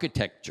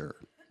architecture.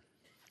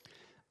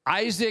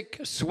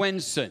 Isaac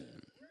Swenson.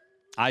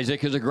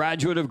 Isaac is a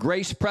graduate of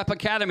Grace Prep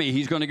Academy.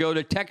 He's going to go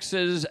to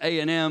Texas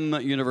A&M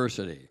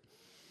University.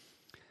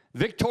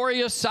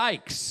 Victoria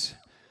Sykes.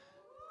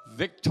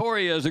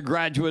 Victoria is a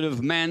graduate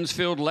of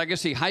Mansfield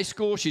Legacy High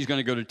School. She's going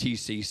to go to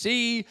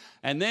TCC,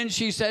 and then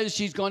she says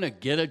she's going to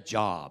get a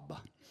job.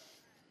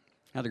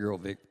 How'd the girl,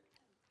 Vic?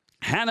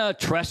 Hannah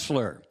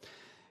Tressler.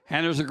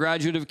 Hannah's a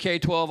graduate of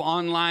K-12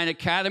 Online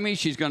Academy.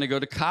 She's going to go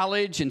to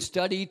college and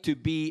study to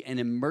be an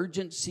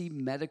emergency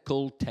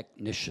medical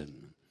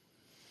technician.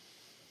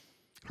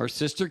 Her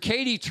sister,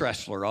 Katie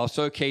Tressler,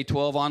 also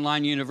K-12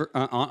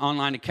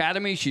 Online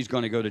Academy. She's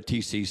going to go to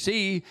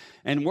TCC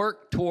and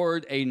work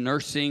toward a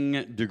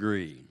nursing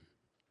degree.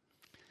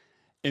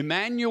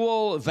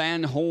 Emmanuel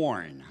Van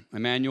Horn.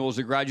 Emmanuel's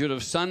a graduate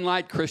of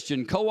Sunlight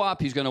Christian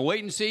Co-op. He's going to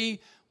wait and see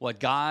what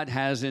God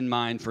has in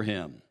mind for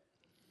him.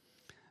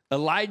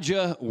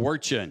 Elijah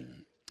Werchin,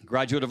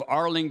 graduate of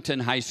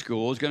Arlington High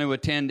School, is going to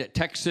attend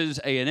Texas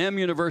A&M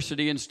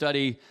University and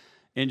study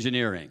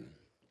engineering.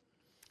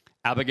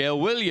 Abigail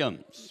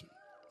Williams,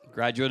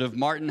 graduate of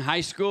Martin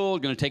High School,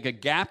 going to take a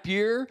gap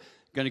year,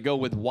 going to go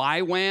with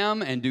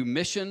YWAM and do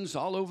missions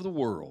all over the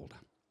world.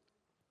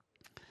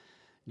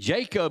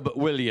 Jacob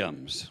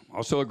Williams,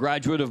 also a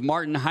graduate of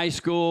Martin High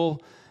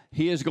School,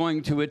 he is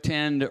going to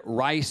attend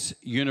Rice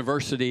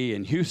University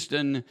in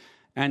Houston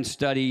and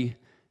study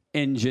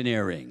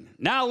engineering.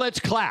 Now let's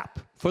clap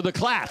for the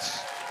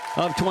class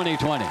of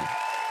 2020.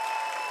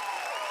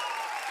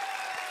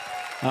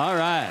 All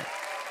right.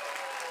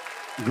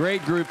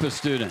 Great group of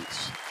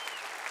students.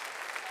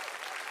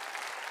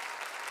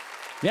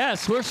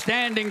 Yes, we're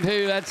standing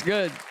too. That's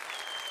good.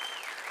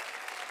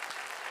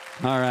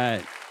 All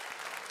right.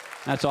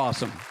 That's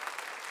awesome.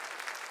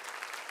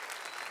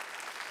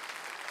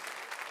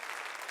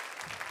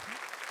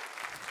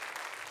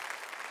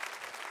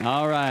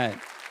 All right.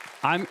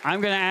 I'm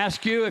going to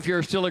ask you, if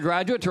you're still a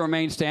graduate, to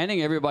remain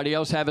standing. Everybody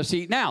else have a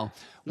seat. Now,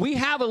 we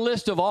have a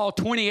list of all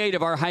 28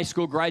 of our high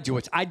school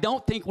graduates. I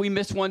don't think we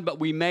missed one, but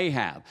we may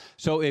have.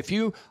 So if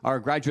you are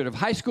a graduate of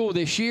high school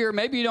this year,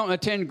 maybe you don't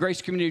attend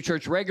Grace Community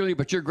Church regularly,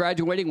 but you're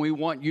graduating, we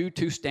want you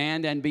to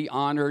stand and be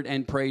honored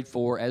and prayed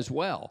for as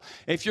well.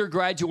 If you're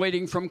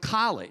graduating from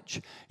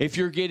college, if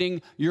you're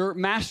getting your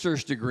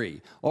master's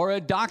degree or a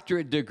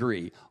doctorate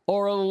degree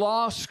or a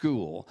law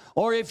school,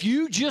 or if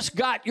you just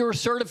got your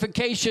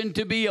certification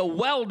to be a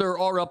welder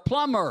or a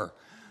plumber,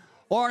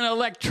 or an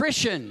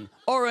electrician,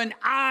 or an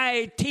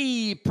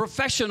IT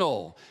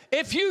professional.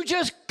 If you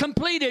just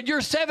completed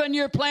your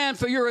 7-year plan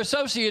for your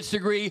associate's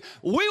degree,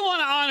 we want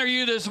to honor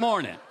you this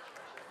morning.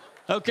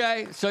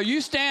 Okay, so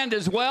you stand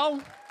as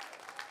well.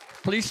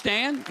 Please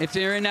stand. If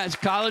you're in that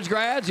college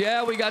grads,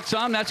 yeah, we got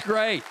some. That's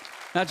great.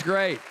 That's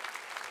great.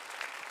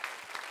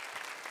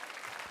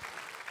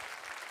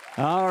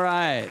 All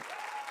right.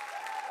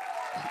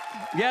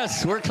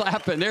 Yes, we're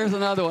clapping. There's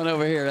another one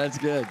over here. That's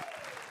good.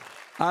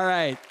 All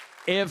right.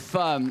 If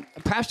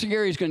Pastor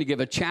Gary is going to give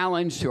a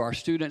challenge to our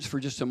students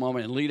for just a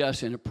moment and lead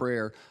us in a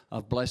prayer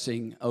of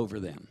blessing over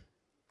them.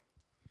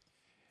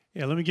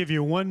 Yeah, let me give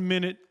you a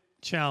 1-minute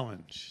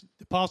challenge.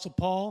 The Apostle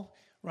Paul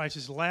writes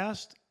his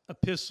last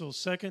epistle,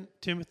 2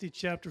 Timothy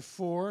chapter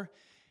 4,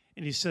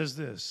 and he says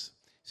this.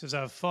 He says,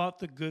 I've fought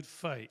the good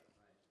fight.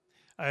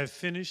 I have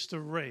finished the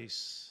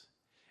race,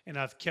 and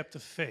I've kept the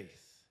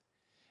faith.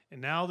 And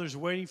now there's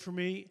waiting for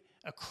me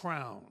a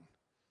crown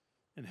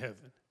in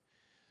heaven.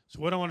 So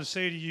what I want to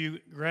say to you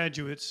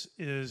graduates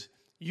is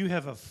you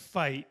have a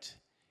fight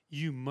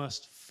you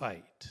must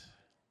fight.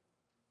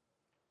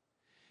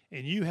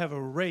 And you have a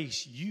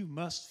race you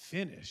must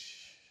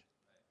finish.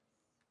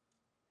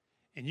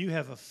 And you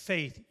have a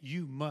faith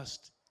you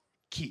must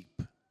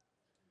keep.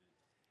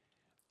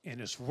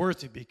 And it's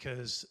worth it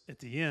because at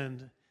the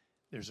end,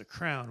 there's a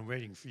crown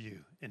waiting for you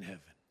in heaven.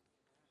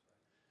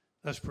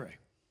 Let's pray.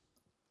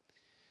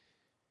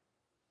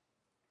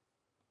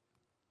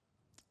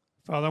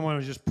 Father, I want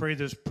to just pray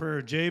this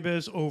prayer,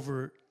 Jabez,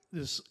 over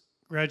this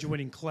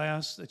graduating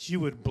class, that you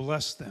would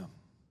bless them.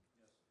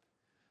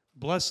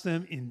 Bless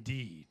them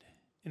indeed,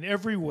 in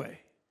every way.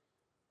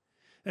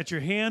 That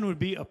your hand would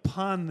be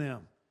upon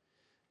them.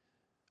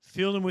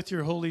 Fill them with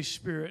your Holy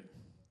Spirit.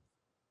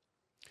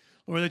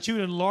 Lord, that you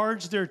would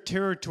enlarge their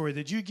territory,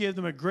 that you give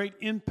them a great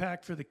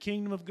impact for the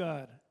kingdom of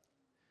God,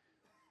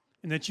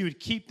 and that you would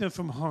keep them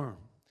from harm.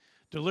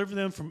 Deliver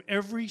them from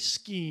every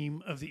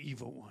scheme of the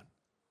evil one.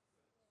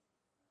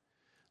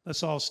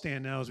 Let's all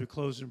stand now as we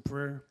close in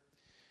prayer.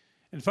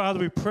 And Father,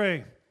 we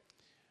pray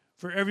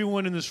for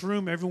everyone in this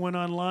room, everyone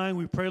online.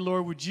 We pray,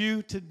 Lord, would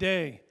you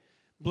today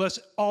bless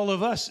all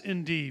of us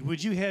indeed?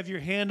 Would you have your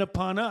hand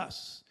upon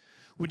us?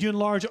 Would you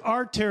enlarge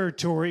our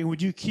territory, and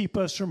would you keep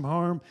us from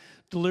harm,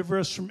 deliver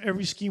us from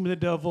every scheme of the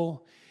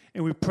devil?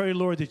 And we pray,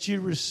 Lord, that you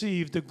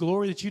receive the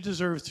glory that you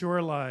deserve through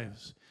our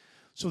lives.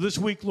 So this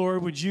week,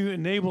 Lord, would you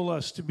enable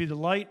us to be the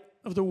light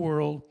of the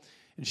world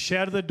and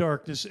shadow the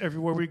darkness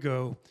everywhere we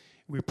go.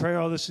 We pray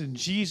all this in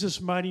Jesus'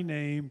 mighty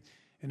name.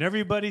 And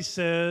everybody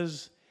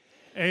says,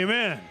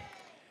 amen.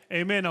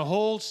 Amen. Now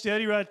hold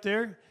steady right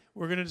there.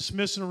 We're going to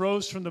dismiss in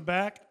rows from the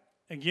back.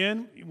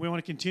 Again, we want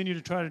to continue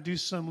to try to do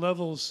some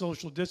level of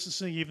social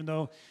distancing, even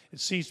though it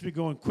seems to be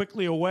going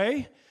quickly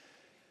away.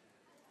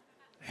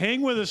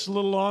 Hang with us a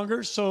little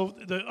longer. So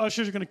the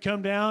ushers are going to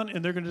come down,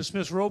 and they're going to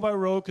dismiss row by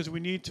row because we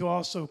need to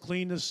also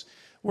clean this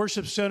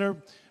worship center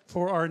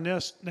for our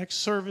next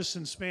service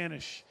in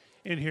Spanish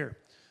in here.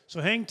 So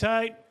hang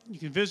tight. You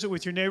can visit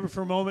with your neighbor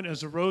for a moment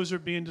as the rows are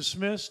being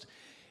dismissed.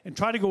 And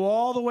try to go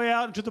all the way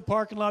out into the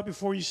parking lot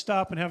before you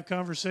stop and have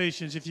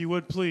conversations, if you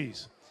would,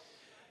 please.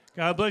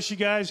 God bless you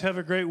guys. Have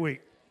a great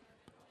week.